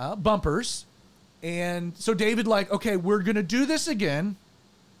 Bumpers. And so David, like, okay, we're going to do this again,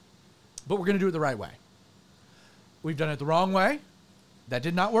 but we're going to do it the right way. We've done it the wrong way. That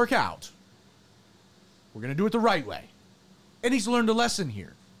did not work out. We're going to do it the right way. And he's learned a lesson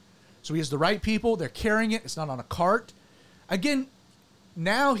here. So he has the right people. They're carrying it. It's not on a cart. Again,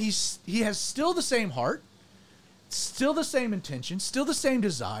 now he has still the same heart, still the same intention, still the same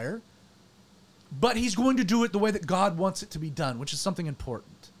desire, but he's going to do it the way that God wants it to be done, which is something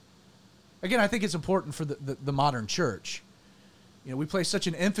important. Again, I think it's important for the modern church. We place such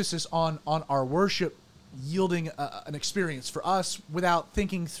an emphasis on our worship yielding an experience for us without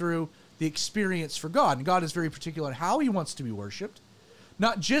thinking through the experience for God. And God is very particular on how he wants to be worshiped,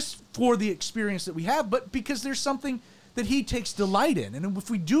 not just for the experience that we have, but because there's something that he takes delight in. And if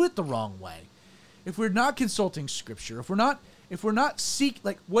we do it the wrong way, if we're not consulting Scripture, if we're not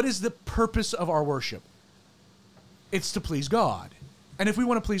what is the purpose of our worship? It's to please God. And if we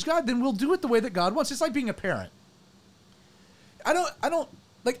want to please God, then we'll do it the way that God wants. It's like being a parent.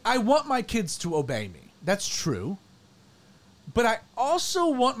 I want my kids to obey me. That's true. But I also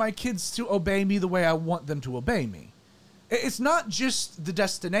want my kids to obey me the way I want them to obey me. It's not just the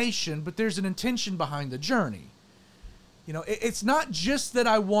destination, but there's an intention behind the journey. It's not just that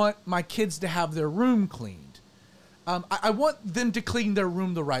I want my kids to have their room cleaned. I want them to clean their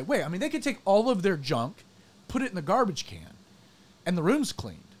room the right way. I mean, they could take all of their junk, put it in the garbage can, and the room's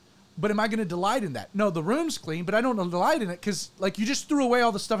cleaned. But am I going to delight in that? No, the room's clean, but I don't delight in it because, you just threw away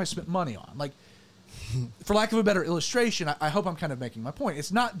all the stuff I spent money on. For lack of a better illustration, I hope I'm kind of making my point.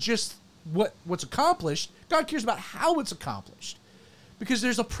 It's not just what's accomplished. God cares about how it's accomplished because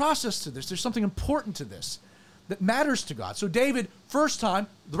there's a process to this. There's something important to this that matters to God. So David, first time,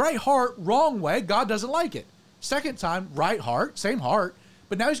 the right heart, wrong way, God doesn't like it. Second time, right heart, same heart,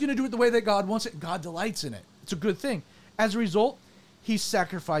 but now he's going to do it the way that God wants it. God delights in it. It's a good thing. As a result, he's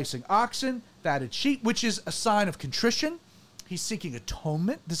sacrificing oxen, fatted sheep, which is a sign of contrition. He's seeking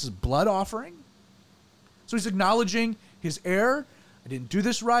atonement. This is blood offering. So he's acknowledging his error. I didn't do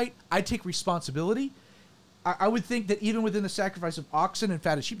this right. I take responsibility. I would think that even within the sacrifice of oxen and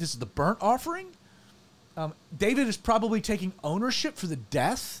fatted sheep, this is the burnt offering. David is probably taking ownership for the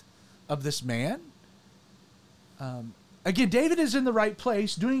death of this man. Again, David is in the right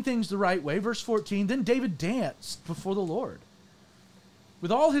place, doing things the right way. Verse 14, then David danced before the Lord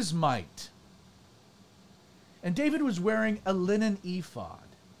with all his might. And David was wearing a linen ephod.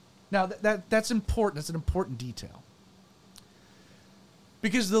 Now, that's important. That's an important detail.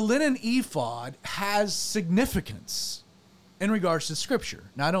 Because the linen ephod has significance in regards to Scripture.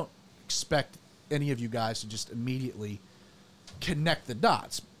 Now, I don't expect any of you guys to just immediately connect the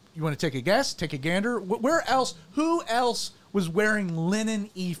dots. You want to take a guess? Take a gander? Where else? Who else was wearing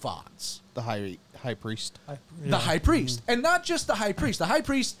linen ephods? The high priest. The high priest. And not just the high priest. The high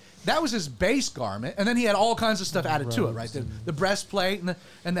priest, that was his base garment, and then he had all kinds of stuff added to it, right? The breastplate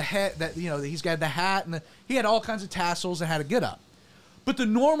and the head, that, you know, he's got the hat, and he had all kinds of tassels and had a get up. But the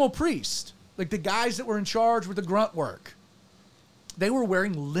normal priest, like the guys that were in charge with the grunt work, they were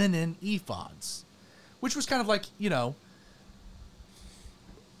wearing linen ephods, which was kind of like, you know,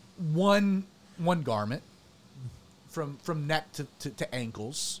 one garment from neck to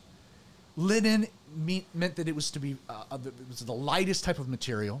ankles. Linen meant that it was to be it was the lightest type of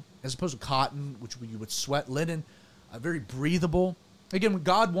material, as opposed to cotton, which you would sweat. Linen, very breathable. Again,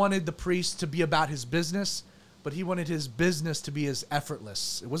 God wanted the priest to be about his business, but he wanted his business to be as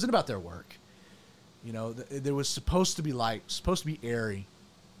effortless. It wasn't about their work. You know, there was supposed to be light, supposed to be airy.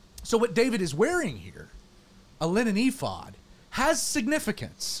 So what David is wearing here, a linen ephod, has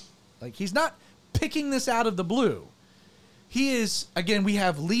significance. Like, he's not picking this out of the blue. He is, again, we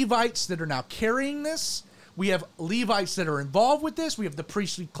have Levites that are now carrying this. We have Levites that are involved with this. We have the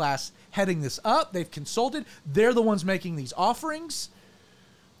priestly class heading this up. They've consulted. They're the ones making these offerings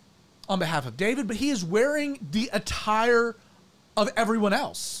on behalf of David, but he is wearing the attire of everyone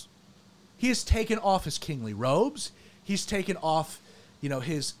else. He has taken off his kingly robes. He's taken off, you know,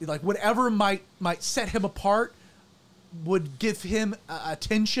 his, like, whatever might set him apart, would give him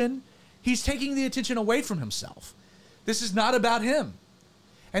attention. He's taking the attention away from himself. This is not about him.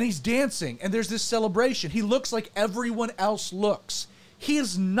 And he's dancing, and there's this celebration. He looks like everyone else looks. He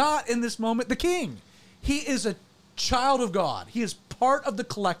is not, in this moment, the king. He is a child of God. He is part of the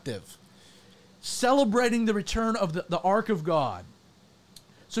collective, celebrating the return of the ark of God.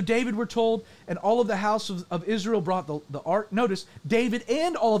 So David, we're told, and all of the house of Israel brought the ark. Notice, David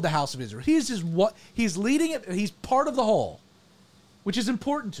and all of the house of Israel. He's leading it. He's part of the whole, which is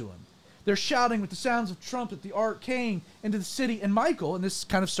important to him. They're shouting with the sounds of trumpet. The ark came into the city, and Michal, and this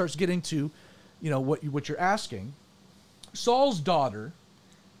kind of starts getting to, you know, what you're asking. Saul's daughter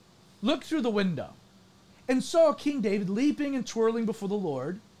looked through the window and saw King David leaping and twirling before the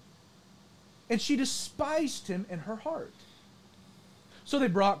Lord, and she despised him in her heart. So they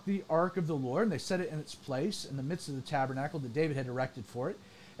brought the ark of the Lord, and they set it in its place in the midst of the tabernacle that David had erected for it.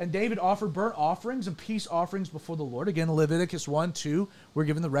 And David offered burnt offerings and peace offerings before the Lord. Again, Leviticus 1:2, we're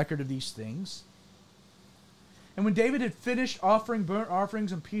given the record of these things. And when David had finished offering burnt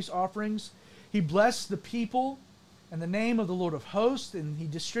offerings and peace offerings, he blessed the people in the name of the Lord of hosts, and he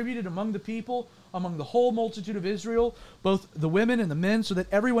distributed among the people, among the whole multitude of Israel, both the women and the men, so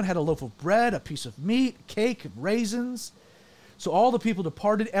that everyone had a loaf of bread, a piece of meat, cake, and raisins. So all the people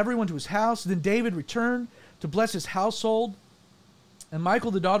departed, everyone to his house. Then David returned to bless his household. And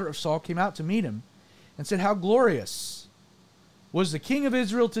Michal, the daughter of Saul, came out to meet him and said, "How glorious was the king of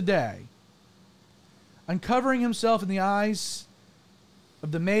Israel today, uncovering himself in the eyes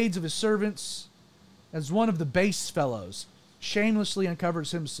of the maids of his servants, as one of the base fellows shamelessly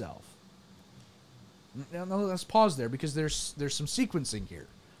uncovers himself." Now, let's pause there, because there's some sequencing here.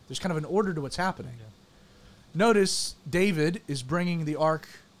 There's kind of an order to what's happening. Yeah. Notice David is bringing the ark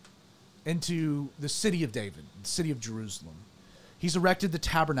into the city of David, the city of Jerusalem. He's erected the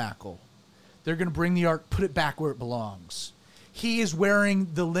tabernacle. They're going to bring the ark, put it back where it belongs. He is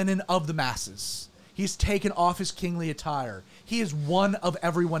wearing the linen of the masses. He's taken off his kingly attire. He is one of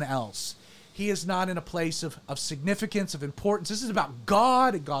everyone else. He is not in a place of significance, of importance. This is about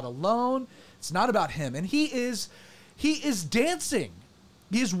God and God alone. It's not about him. And he is dancing.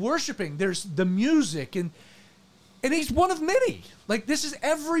 He is worshiping. There's the music, and he's one of many. Like, this is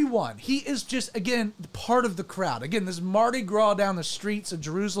everyone. He is just, again, part of the crowd. Again, this Mardi Gras down the streets of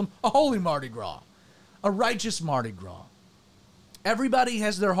Jerusalem, a holy Mardi Gras. a righteous Mardi Gras. Everybody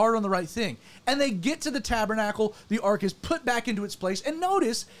has their heart on the right thing. And they get to the tabernacle, the ark is put back into its place, and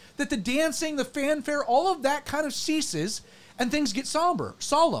notice that the dancing, the fanfare, all of that kind of ceases, and things get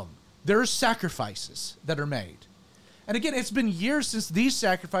solemn. There's sacrifices that are made. And again, it's been years since these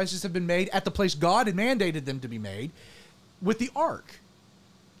sacrifices have been made at the place God had mandated them to be made with the ark.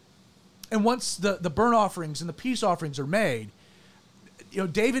 And once the burnt offerings and the peace offerings are made,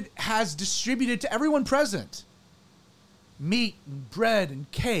 David has distributed to everyone present meat and bread and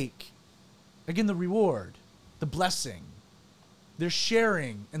cake. Again, the reward, the blessing, their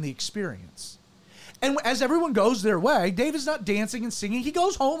sharing and the experience. And as everyone goes their way, David's not dancing and singing. He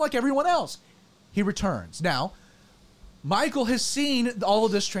goes home like everyone else. He returns. Now, Michal has seen all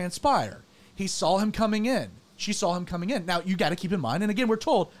of this transpire. He saw him coming in. She saw him coming in. Now, you got to keep in mind, and again, we're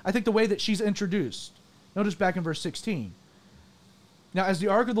told, I think the way that she's introduced. Notice back in verse 16. Now, as the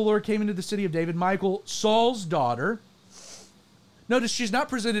ark of the Lord came into the city of David, Michal, Saul's daughter. Notice she's not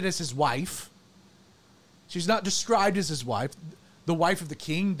presented as his wife. She's not described as his wife, the wife of the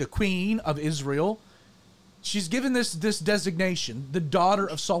king, the queen of Israel. She's given this designation, the daughter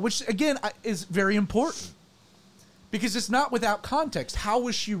of Saul, which, again, is very important. Because it's not without context. How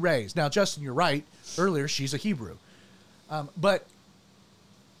was she raised? Now, Justin, you're right. Earlier, she's a Hebrew. But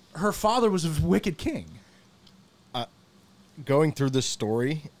her father was a wicked king. Going through this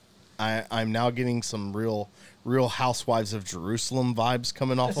story, I'm now getting some real Housewives of Jerusalem vibes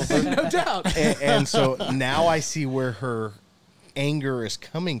coming off of her. No doubt. And so now I see where her anger is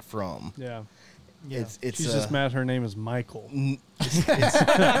coming from. Yeah. It's She's just mad her name is Michael. Is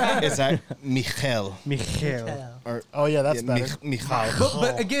that Michal? Michal. Oh yeah, that's better. Michal.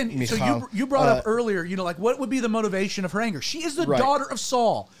 But again, Michal. so you brought up earlier, what would be the motivation of her anger? She is the daughter of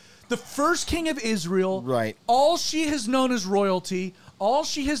Saul, the first king of Israel. Right. All she has known is royalty. All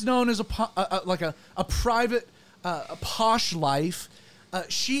she has known is a private, a posh life.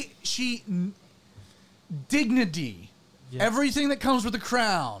 Dignity, everything that comes with the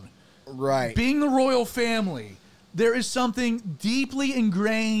crown. Right. Being the royal family, there is something deeply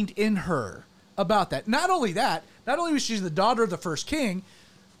ingrained in her about that. Not only was she the daughter of the first king,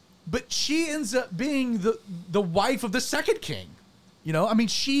 but she ends up being the wife of the second king.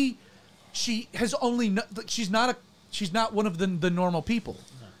 She has she's not one of the normal people.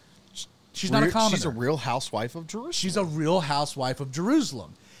 She's not a commoner. She's a real housewife of Jerusalem. She's a real housewife of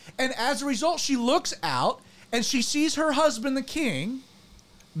Jerusalem. And as a result, she looks out and she sees her husband, the king,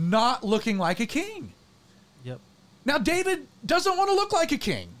 not looking like a king. Yep. Now, David doesn't want to look like a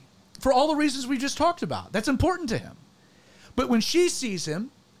king for all the reasons we just talked about. That's important to him. But when she sees him,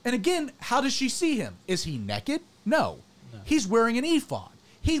 and again, how does she see him? Is he naked? No. He's wearing an ephod.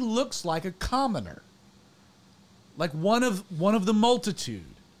 He looks like a commoner, like one of the multitude.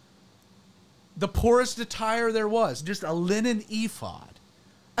 The poorest attire there was, just a linen ephod.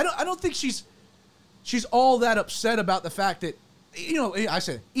 I don't think she's all that upset about the fact that, I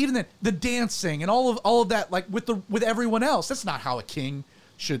said, even then, the dancing and all of that, like with everyone else, that's not how a king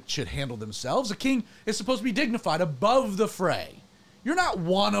should handle themselves. A king is supposed to be dignified, above the fray. You're not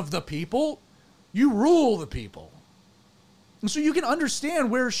one of the people. You rule the people. And so you can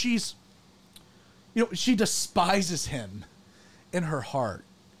understand where she despises him in her heart.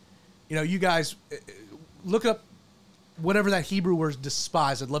 You guys look up whatever that Hebrew word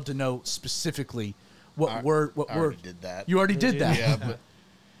despise. I'd love to know specifically what word. I already did that. You already did that. Yeah, but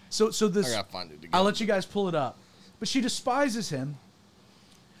so this. I gotta find it again. I'll let you guys pull it up. But she despises him.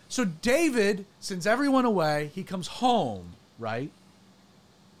 So David sends everyone away. He comes home, right?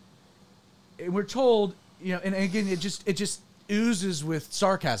 And we're told, and again, it just oozes with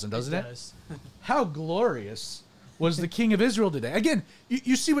sarcasm, doesn't it? Does. How glorious was the king of Israel today? Again,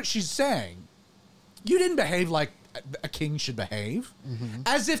 you see what she's saying. You didn't behave like a king should behave,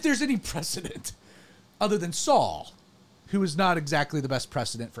 as if there's any precedent other than Saul, who is not exactly the best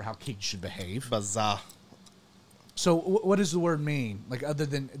precedent for how kings should behave. Bazah. So what does the word mean? Like, other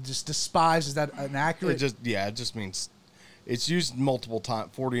than just despise, is that an accurate? It just means it's used multiple times,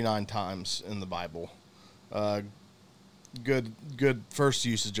 49 times in the Bible. Good first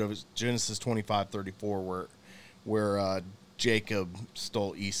usage of it, Genesis 25:34, where Jacob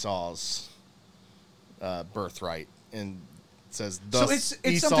stole Esau's birthright, and it says, thus so it's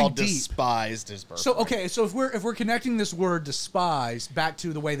Esau despised his birthright. So okay, so if we're connecting this word despise back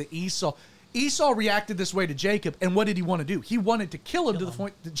to the way that Esau reacted this way to Jacob, and what did he want to do? He wanted to kill him to the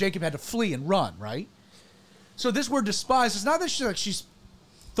point that Jacob had to flee and run, right? So this word despise is not that she's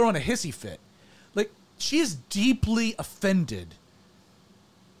throwing a hissy fit. Like, she is deeply offended.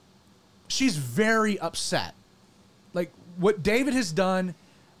 She's very upset. Like, what David has done,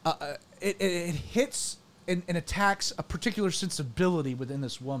 it hits and attacks a particular sensibility within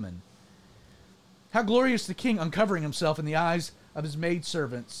this woman. How glorious the king uncovering himself in the eyes of his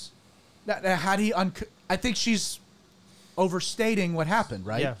maidservants. Had he I think she's overstating what happened,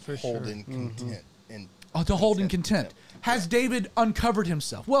 right? Yeah, for sure. Hold in content. And To hold in content. Has David uncovered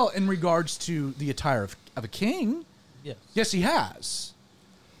himself? Well, in regards to the attire of a king, Yes. yes, he has.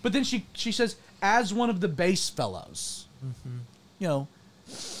 But then she says, as one of the base fellows. You know,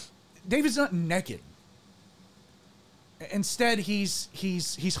 David's not naked. Instead, he's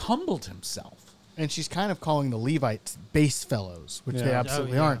humbled himself. And she's kind of calling the Levites base fellows, which they Yeah.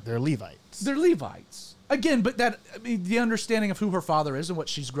 absolutely Oh, yeah. aren't. They're Levites. They're Levites. Again, but the understanding of who her father is and what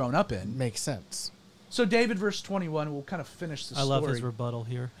she's grown up in. Makes sense. So David, verse 21, we'll kind of finish the I story. love his rebuttal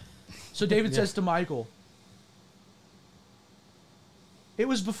here. So David says to Michal, it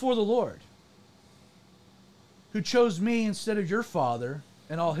was before the Lord who chose me instead of your father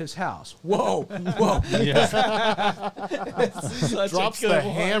and all his house. Whoa, whoa. Drops the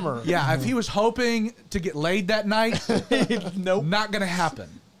hammer. Yeah, if he was hoping to get laid that night, nope, not going to happen.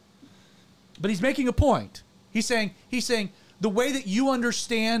 But he's making a point. He's saying the way that you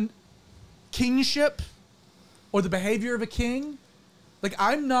understand kingship or the behavior of a king, like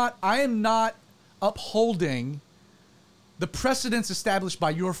I am not upholding the precedents established by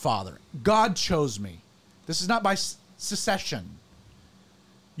your father. God chose me. This is not by secession.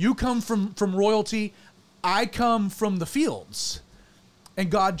 You come from royalty. I come from the fields. And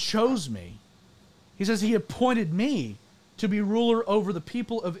God chose me. He says he appointed me to be ruler over the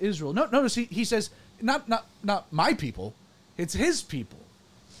people of Israel. Notice he says, not my people. It's his people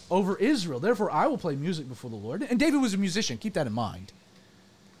over Israel. Therefore, I will play music before the Lord. And David was a musician. Keep that in mind.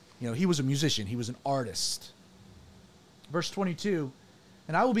 You know, he was a musician. He was an artist. Verse 22,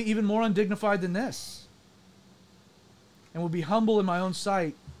 and I will be even more undignified than this, and will be humble in my own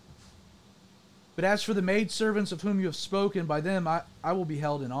sight. But as for the maidservants of whom you have spoken, by them I will be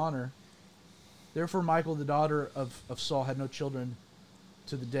held in honor. Therefore Michal, the daughter of Saul, had no children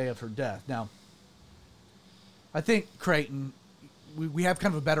to the day of her death. Now, I think, Creighton, we have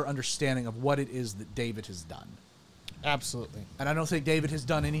kind of a better understanding of what it is that David has done. Absolutely. And I don't think David has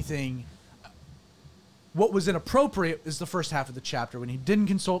done anything. What was inappropriate is the first half of the chapter when he didn't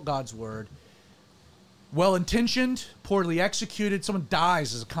consult God's word. Well-intentioned, poorly executed, someone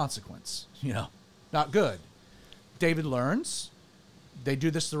dies as a consequence. You know, not good. David learns. They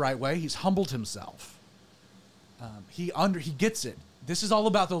do this the right way. He's humbled himself. He gets it. This is all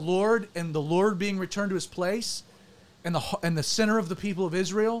about the Lord and the Lord being returned to his place and the center of the people of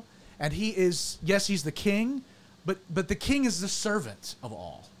Israel. And he is, yes, he's the king, but the king is the servant of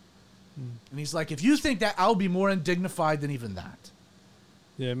all. And he's like, if you think that, I'll be more undignified than even that.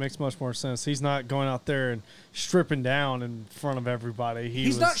 Yeah, it makes much more sense. He's not going out there and stripping down in front of everybody.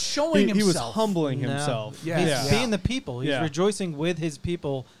 He's not showing He was himself. humbling No. himself. Yeah. He's being the people. He's Yeah. rejoicing with his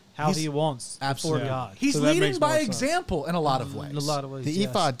people how He's- he wants Absolutely. before God. He's So that leading makes by more sense. example in a lot of ways. In a lot of ways. The yes.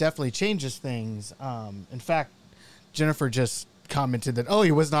 ephod definitely changes things. In fact, Jennifer just commented that,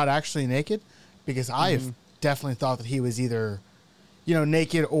 he was not actually naked, because I have definitely thought that he was either,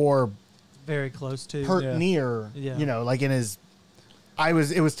 naked or Very close to. pert Yeah. near, Yeah. like in his.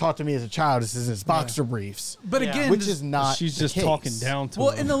 It was taught to me as a child. This is his boxer briefs, But Yeah. again, which is not. She's the just case. talking down to well,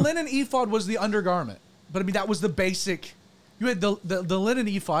 him. and the linen ephod was the undergarment. But I mean, that was the basic. You had the linen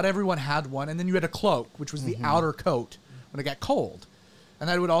ephod. Everyone had one, and then you had a cloak, which was the outer coat when it got cold, and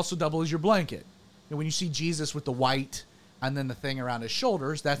that would also double as your blanket. And when you see Jesus with the white and then the thing around his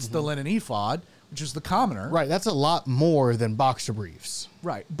shoulders, that's the linen ephod, which is the commoner. Right, that's a lot more than boxer briefs.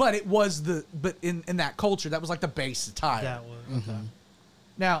 Right. But it was but in that culture, that was like the base attire. That was. Okay.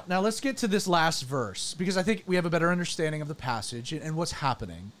 Now let's get to this last verse, because I think we have a better understanding of the passage and what's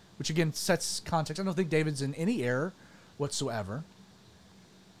happening, which again sets context. I don't think David's in any error whatsoever.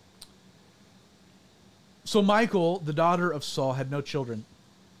 So Michal, the daughter of Saul, had no children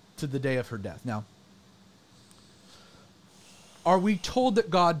to the day of her death. Now, are we told that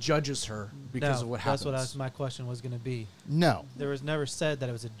God judges her because No, of what happens? That's what my question was going to be. No, There was never said that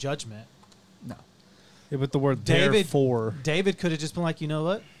it was a judgment. No. Yeah, but the word David- therefore. David could have just been like, you know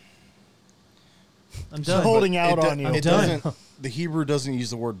what? I'm Just done. holding out It do- on you. It done. doesn't. The Hebrew doesn't use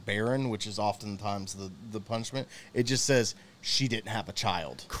the word barren, which is oftentimes the punishment. It just says she didn't have a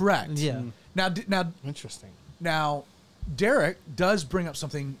child. Correct. Yeah. Now, Interesting. Now, Derek does bring up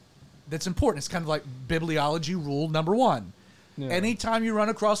something that's important. It's kind of like bibliology rule number 1. Yeah. Anytime you run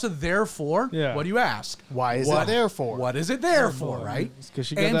across a therefore, Yeah. what do you ask? Why is What- it there for? What is it there for, right? It's 'cause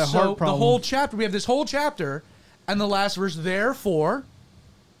she got And that so heart problem. the whole chapter, we have this whole chapter, and the last verse, therefore,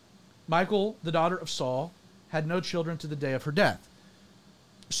 Michal, the daughter of Saul, had no children to the day of her death.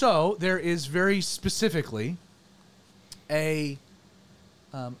 So there is very specifically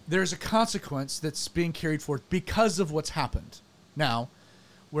there's a consequence that's being carried forth because of what's happened. Now,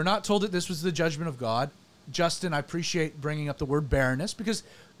 we're not told that this was the judgment of God. Justin, I appreciate bringing up the word barrenness, because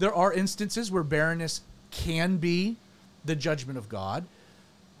there are instances where barrenness can be the judgment of God,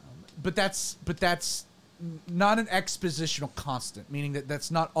 but that's not an expositional constant, meaning that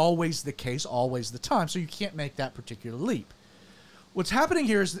that's not always the case, always the time. So you can't make that particular leap. What's happening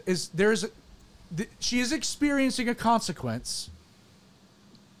here is she is experiencing a consequence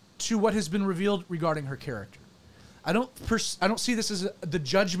to what has been revealed regarding her character. I don't see this as the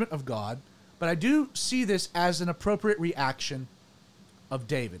judgment of God, but I do see this as an appropriate reaction of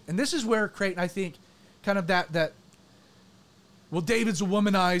David. And this is where Creighton, I think, kind of that well, David's a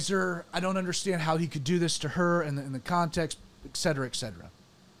womanizer. I don't understand how he could do this to her in the context, et cetera, et cetera.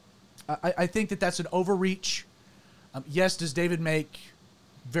 I think that that's an overreach. Yes, does David make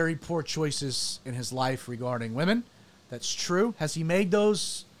very poor choices in his life regarding women? That's true. Has he made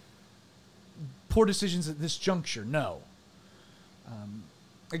those poor decisions at this juncture? No.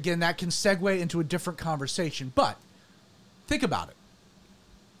 Again, that can segue into a different conversation, but think about it.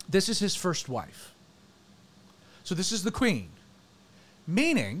 This is his first wife. So this is the queen,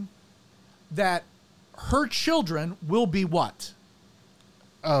 meaning that her children will be what?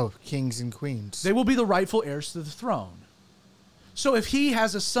 Oh, kings and queens. They will be the rightful heirs to the throne. So if he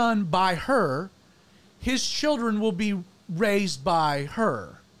has a son by her, his children will be raised by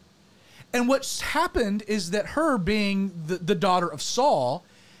her. And what's happened is that her, being the daughter of Saul,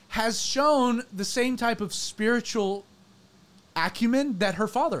 has shown the same type of spiritual acumen that her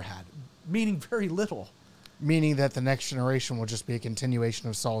father had, meaning very little. Meaning that the next generation will just be a continuation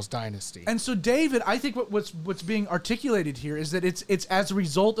of Saul's dynasty. And so David, I think what's being articulated here is that it's as a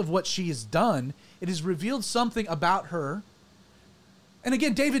result of what she has done, it has revealed something about her. And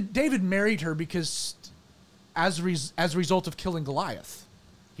again, David married her because as a result of killing Goliath,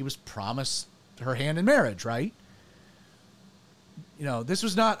 he was promised her hand in marriage, right? You know, this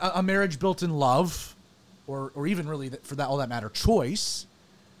was not a marriage built in love, or even really, for that all that matter, choice.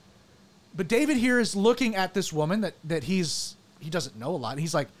 But David here is looking at this woman that he doesn't know a lot. And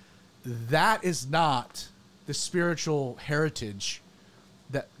he's like, that is not the spiritual heritage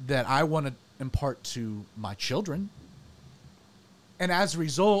that I want to impart to my children. And as a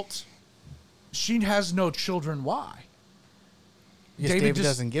result, she has no children. Why? Because David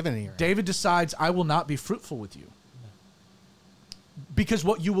doesn't give any. David decides, I will not be fruitful with you. Because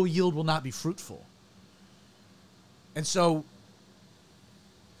what you will yield will not be fruitful. And so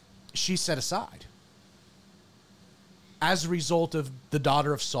she's set aside as a result of the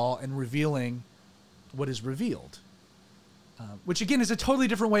daughter of Saul and revealing what is revealed. Which, again, is a totally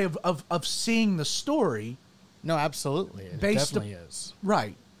different way of seeing the story. No, absolutely. It definitely is.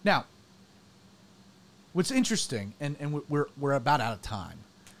 Right. Now, what's interesting, and we're about out of time.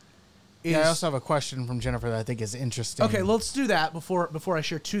 I also have a question from Jennifer that I think is interesting. Okay, let's do that before I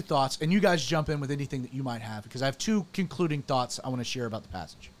share two thoughts, and you guys jump in with anything that you might have, because I have two concluding thoughts I want to share about the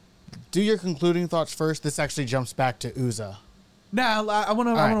passage. Do your concluding thoughts first. This actually jumps back to Uzzah. Now, I want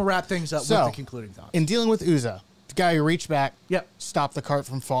to wrap things up with the concluding thoughts. In dealing with Uzzah, the guy who reached back, stop the cart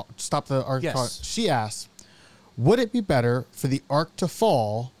from stop the ark. Yes. She asks, would it be better for the ark to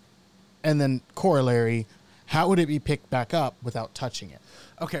fall, and then corollary, how would it be picked back up without touching it?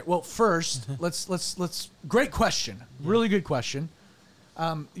 Okay, well, first, let's great question. Really good question.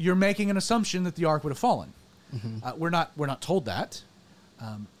 You're making an assumption that the ark would have fallen. Mm-hmm. We're not told that.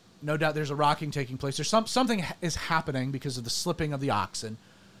 No doubt there's a rocking taking place. There's something is happening because of the slipping of the oxen,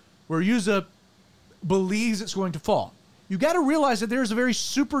 where Uzzah believes it's going to fall. You got to realize that there's a very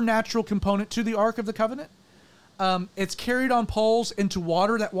supernatural component to the Ark of the Covenant. It's carried on poles into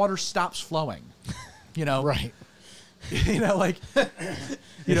water. That water stops flowing. You know, right? You know, like,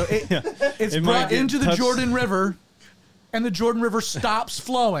 you know, it's brought into the Jordan River, and the Jordan River stops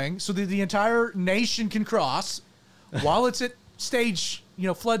flowing so that the entire nation can cross while it's at stage,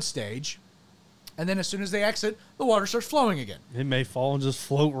 flood stage. And then as soon as they exit, the water starts flowing again. It may fall and just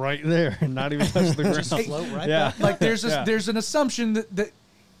float right there and not even touch the ground. Just float right back. Like there's an assumption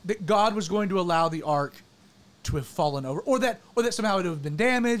that God was going to allow the ark to have fallen over, or that somehow it would have been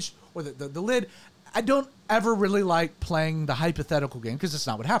damaged, or that the lid. I don't ever really like playing the hypothetical game because that's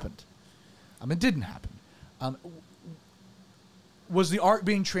not what happened. It didn't happen. Was the ark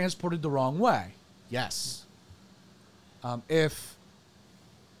being transported the wrong way? Yes. If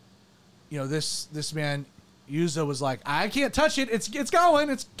this man Uzzah was like, I can't touch it. It's going.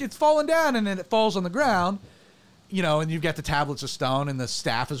 It's falling down, and then it falls on the ground. And you've got the tablets of stone, and the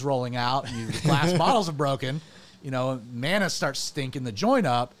staff is rolling out, and the glass bottles are broken. manna starts stinking the joint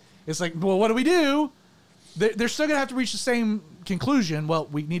up. It's like, well, what do we do? They're still going to have to reach the same conclusion. Well,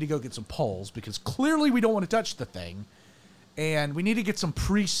 we need to go get some poles because clearly we don't want to touch the thing. And we need to get some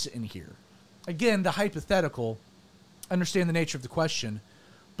priests in here. Again, the hypothetical, understand the nature of the question,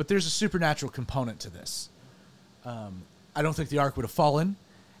 but there's a supernatural component to this. I don't think the ark would have fallen.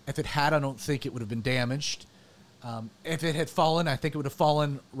 If it had, I don't think it would have been damaged. If it had fallen, I think it would have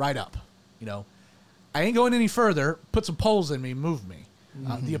fallen right up. I ain't going any further. Put some poles in me, move me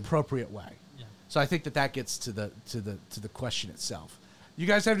the appropriate way. Yeah. So I think that gets to the question itself. You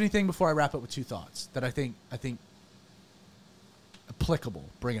guys have anything before I wrap up with two thoughts that I think applicable?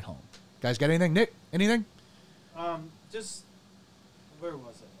 Bring it home. Guys, got anything? Nick, anything? Just where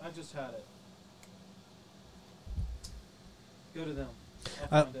was it? I just had it. Go to them.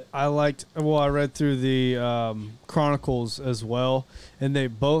 I read through the Chronicles as well, and they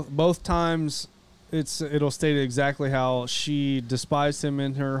both times it'll state exactly how she despised him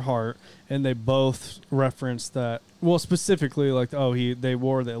in her heart, and they both reference that. Well, specifically, like, they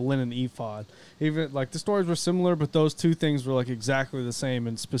wore the linen ephod. Even like the stories were similar, but those two things were like exactly the same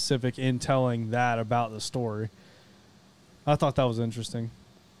and specific in telling that about the story. I thought that was interesting.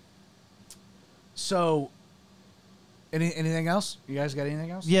 So, anything else? You guys got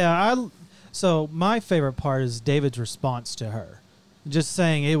anything else? Yeah, so my favorite part is David's response to her, just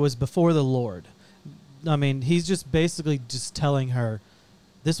saying it was before the Lord. I mean, he's just basically just telling her,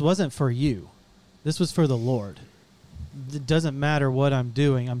 this wasn't for you. This was for the Lord. It doesn't matter what I'm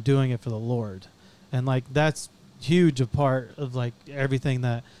doing it for the Lord. And like that's huge a part of like everything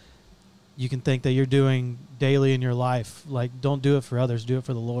that you can think that you're doing daily in your life. Like, don't do it for others, do it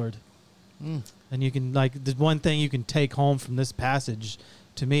for the Lord. And you can, like, the one thing you can take home from this passage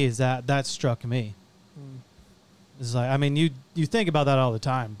to me is that struck me. It's like, I mean, you think about that all the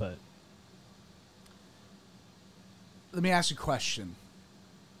time, but let me ask you a question.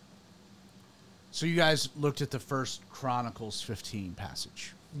 So you guys looked at the first Chronicles 15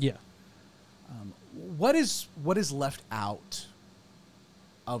 passage. Yeah. What is left out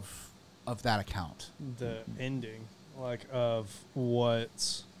of that account? The ending, like of where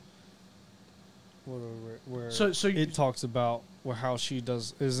it talks about how she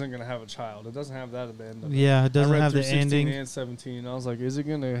isn't going to have a child. It doesn't have that at the end of it. Yeah, it doesn't have the 16 ending. And 17. I was like, is it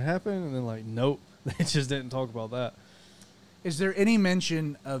going to happen? And then like, nope. They just didn't talk about that. Is there any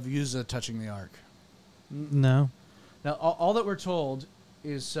mention of Uzzah touching the ark? No. Now, all that we're told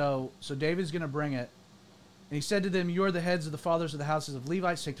is so David's going to bring it. And he said to them, you are the heads of the fathers of the houses of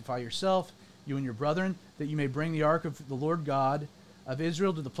Levi. Sanctify yourself, you and your brethren, that you may bring the ark of the Lord God of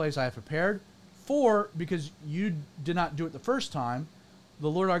Israel to the place I have prepared. For, because you did not do it the first time, the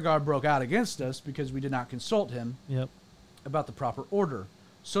Lord our God broke out against us because we did not consult him about the proper order.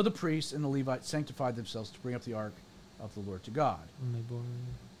 So the priests and the Levites sanctified themselves to bring up the ark of the Lord to God. I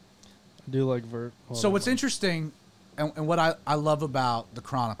do like So what's interesting and what I love about the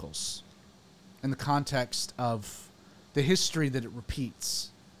Chronicles in the context of the history that it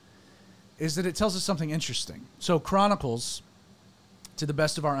repeats is that it tells us something interesting. So Chronicles, to the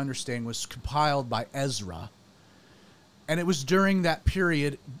best of our understanding, was compiled by Ezra. And it was during that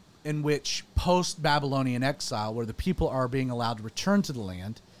period in which post-Babylonian exile, where the people are being allowed to return to the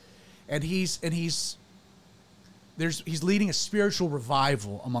land, and he's leading a spiritual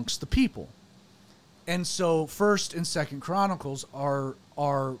revival amongst the people. And so First and Second Chronicles are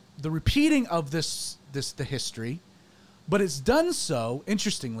the repeating of the history, but it's done so,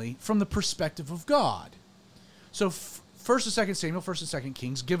 interestingly, from the perspective of God. So First and Second Samuel, First and Second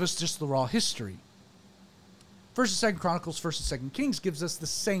Kings give us just the raw history. First and Second Chronicles, First and Second Kings gives us the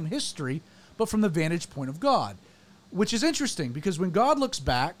same history, but from the vantage point of God, which is interesting because when God looks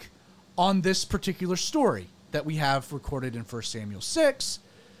back on this particular story that we have recorded in 1 Samuel 6,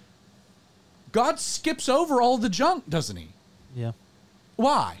 God skips over all the junk, doesn't he? Yeah.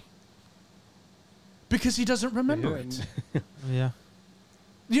 Why? Because he doesn't remember it. Yeah.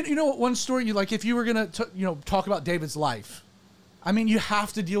 You know what? One story if you were gonna talk about David's life, I mean, you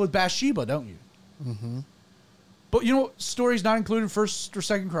have to deal with Bathsheba, don't you? Mm-hmm. But you know what story's not included in First or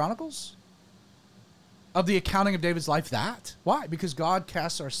Second Chronicles of the accounting of David's life? Why? Because God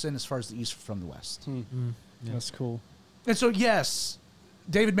casts our sin as far as the east from the west. Mm-hmm. Yeah. That's cool. And so yes,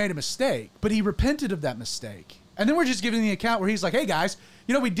 David made a mistake, but he repented of that mistake. And then we're just giving the account where he's like, hey guys,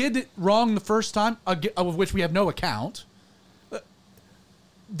 we did it wrong the first time, of which we have no account.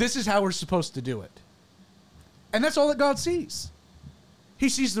 This is how we're supposed to do it. And that's all that God sees. He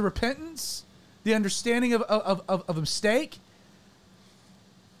sees the repentance, the understanding of a mistake,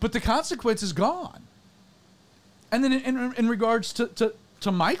 but the consequence is gone. And then in regards to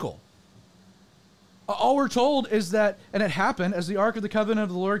Michal, All we're told is that, and it happened, as the Ark of the Covenant of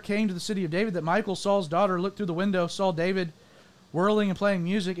the Lord came to the city of David, that Michal, Saul's daughter, looked through the window, saw David whirling and playing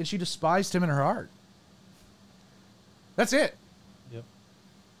music, and she despised him in her heart. That's it. Yep.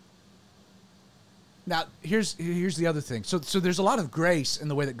 Now, here's the other thing. So there's a lot of grace in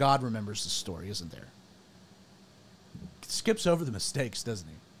the way that God remembers the story, isn't there? He skips over the mistakes, doesn't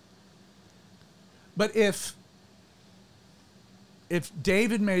he? But if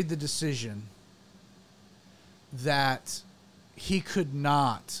David made the decision that he could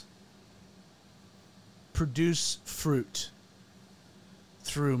not produce fruit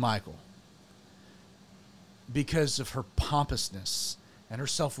through Michal because of her pompousness and her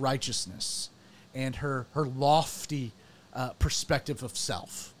self-righteousness and her lofty perspective of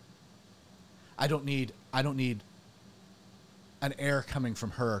self. I don't need an heir coming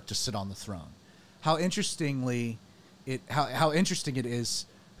from her to sit on the throne. How interesting it is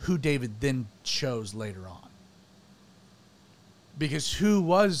who David then chose later on. Because who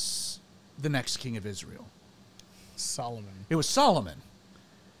was the next king of Israel? Solomon. It was Solomon.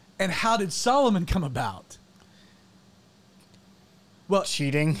 And how did Solomon come about? Well,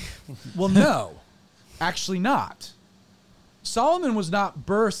 cheating. Well, no. Actually not. Solomon was not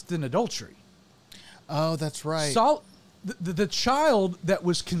birthed in adultery. Oh, that's right. The child that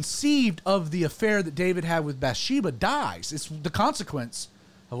was conceived of the affair that David had with Bathsheba dies. It's the consequence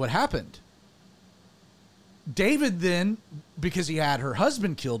of what happened. David then, because he had her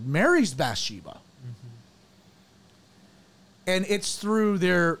husband killed, marries Bathsheba. Mm-hmm. And it's through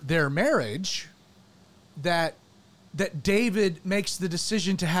their marriage that David makes the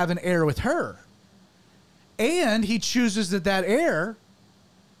decision to have an heir with her. And he chooses that heir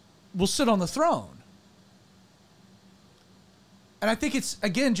will sit on the throne. And I think it's,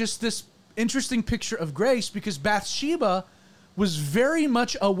 again, just this interesting picture of grace, because Bathsheba was very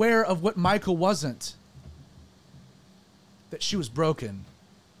much aware of what Michal wasn't. That she was broken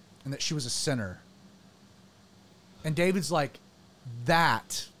and that she was a sinner. And David's like,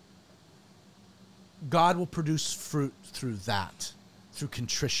 that God will produce fruit through that, through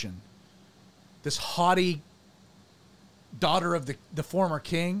contrition. This haughty daughter of the former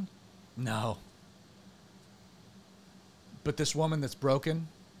king, no. But this woman that's broken,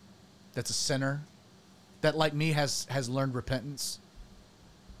 that's a sinner, that like me has learned repentance,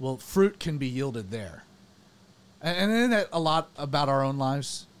 well, fruit can be yielded there. And isn't that a lot about our own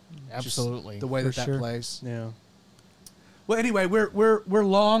lives? Absolutely. Just the way that sure. plays. Yeah. Well, anyway, we're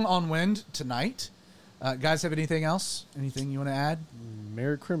long on wind tonight. Guys, have anything else? Anything you want to add?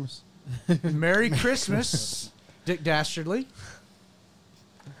 Merry Christmas. Merry Christmas, Dick Dastardly.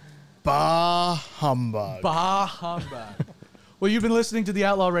 Bah humbug. Bah humbug. Well, you've been listening to the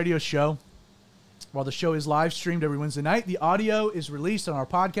Outlaw Radio Show. While the show is live streamed every Wednesday night, the audio is released on our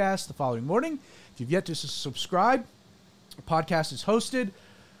podcast the following morning. If you've yet to subscribe, our podcast is hosted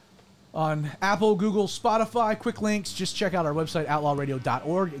on Apple, Google, Spotify. Quick links, just check out our website,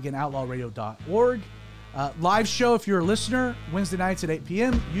 outlawradio.org. Again, outlawradio.org. Live show, if you're a listener, Wednesday nights at 8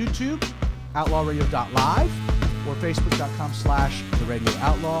 p.m. YouTube, outlawradio.live, or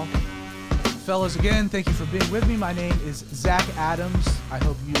facebook.com/TheRadioOutlaw. Fellas, again, thank you for being with me. My name is Zach Adams. I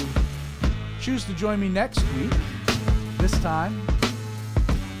hope you choose to join me next week. This time,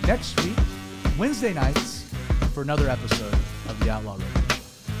 next week, Wednesday nights, for another episode of the Outlaw Radio.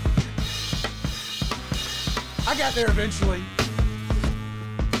 I got there eventually.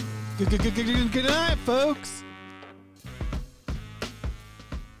 Good night, folks.